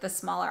 like the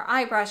smaller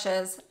eye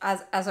brushes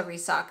as a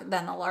restock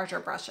than the larger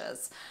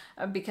brushes,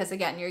 because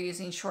again, you're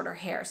using shorter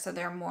hair, so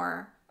they're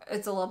more,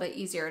 it's a little bit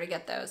easier to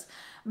get those.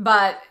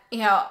 But, you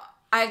know,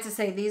 I have to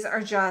say these are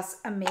just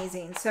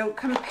amazing. So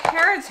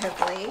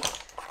comparatively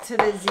to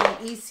the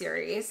ZE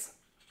series,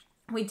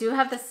 we do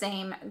have the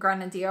same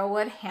grenadilla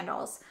wood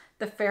handles.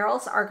 The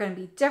ferrules are going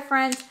to be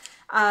different.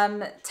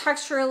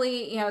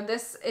 Texturally, you know,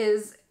 this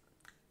is,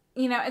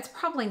 you know, it's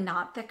probably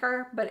not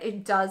thicker, but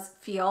it does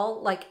feel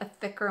like a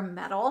thicker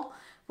metal.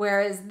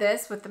 Whereas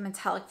this with the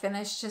metallic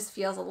finish just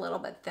feels a little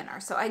bit thinner.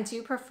 So I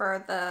do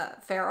prefer the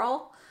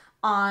ferrule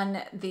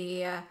on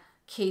the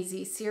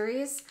KZ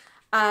series.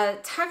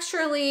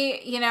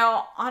 Texturally, you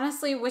know,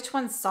 honestly, which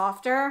one's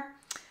softer?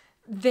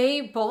 They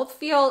both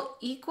feel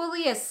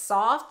equally as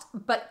soft,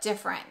 but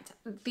different.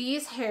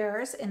 These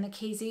hairs in the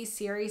KZ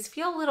series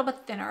feel a little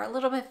bit thinner, a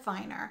little bit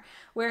finer,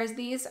 whereas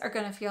these are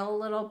going to feel a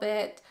little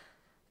bit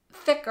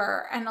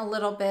thicker and a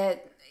little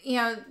bit, you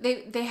know,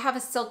 they have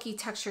a silky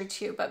texture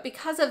too, but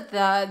because of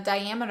the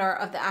diameter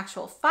of the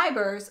actual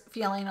fibers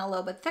feeling a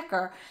little bit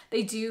thicker,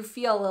 they do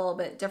feel a little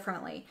bit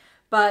differently.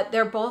 but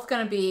they're both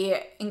going to be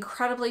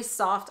incredibly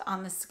soft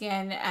on the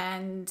skin,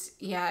 and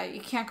yeah,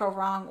 you can't go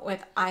wrong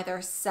with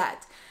either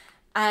set.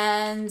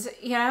 And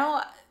you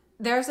know,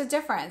 there's a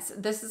difference.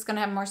 This is going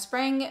to have more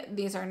spring.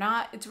 These are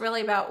not. It's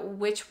really about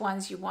which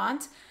ones you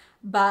want,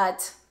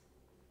 but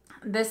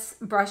this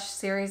brush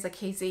series, the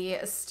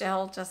KZ, is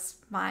still just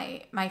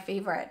my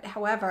favorite.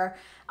 However,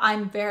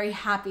 I'm very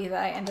happy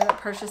that I ended up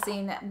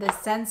purchasing the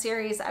Zen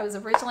series. I was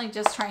originally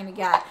just trying to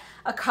get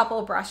a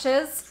couple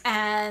brushes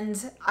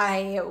and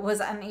I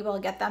was unable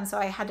to get them, so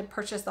I had to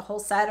purchase the whole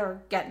set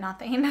or get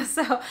nothing.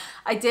 So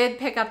I did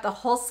pick up the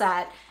whole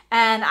set,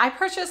 and I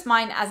purchased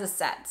mine as a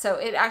set. So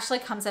it actually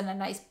comes in a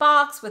nice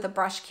box with a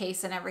brush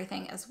case and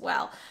everything as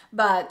well.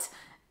 But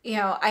you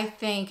know, I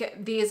think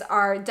these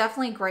are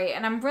definitely great,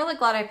 and I'm really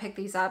glad I picked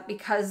these up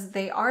because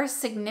they are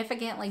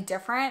significantly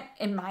different,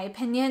 in my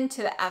opinion,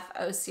 to the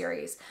FO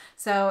series.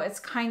 So it's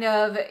kind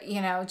of,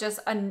 you know,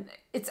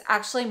 it's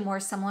actually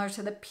more similar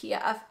to the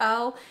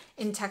PFO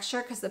in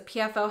texture because the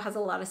PFO has a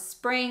lot of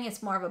spring.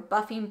 It's more of a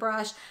buffing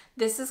brush.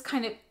 This is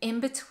kind of in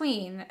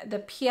between the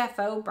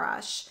PFO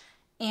brush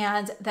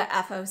and the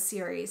FO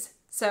series.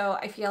 So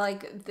I feel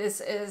like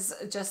this is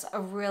just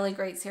a really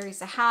great series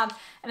to have.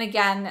 And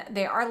again,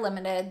 they are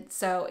limited.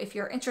 So if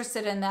you're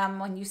interested in them,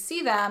 when you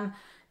see them,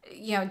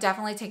 you know,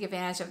 definitely take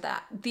advantage of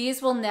that.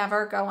 These will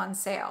never go on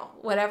sale.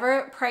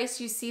 Whatever price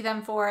you see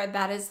them for,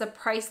 that is the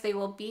price they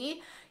will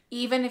be.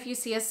 Even if you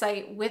see a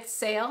site with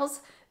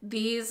sales,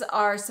 these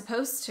are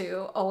supposed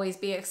to always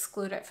be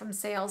excluded from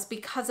sales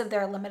because of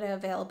their limited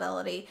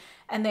availability.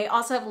 And they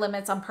also have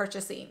limits on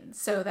purchasing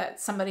so that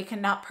somebody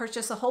cannot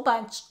purchase a whole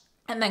bunch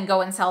and then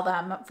go and sell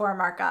them for a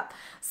markup.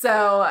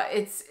 So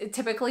it's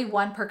typically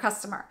one per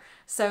customer.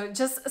 So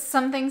just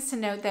some things to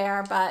note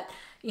there, but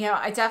you know,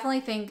 I definitely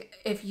think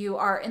if you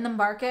are in the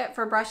market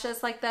for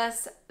brushes like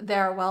this,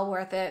 they're well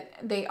worth it.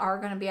 They are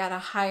going to be at a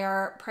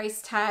higher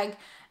price tag.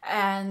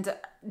 And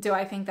do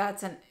I think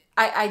that's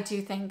I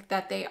do think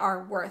that they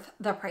are worth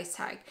the price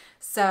tag.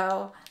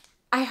 So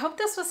I hope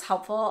this was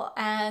helpful,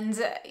 and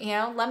you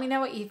know, let me know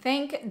what you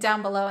think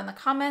down below in the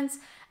comments.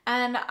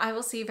 And I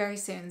will see you very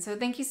soon. So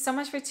thank you so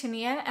much for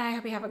tuning in, and I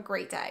hope you have a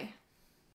great day.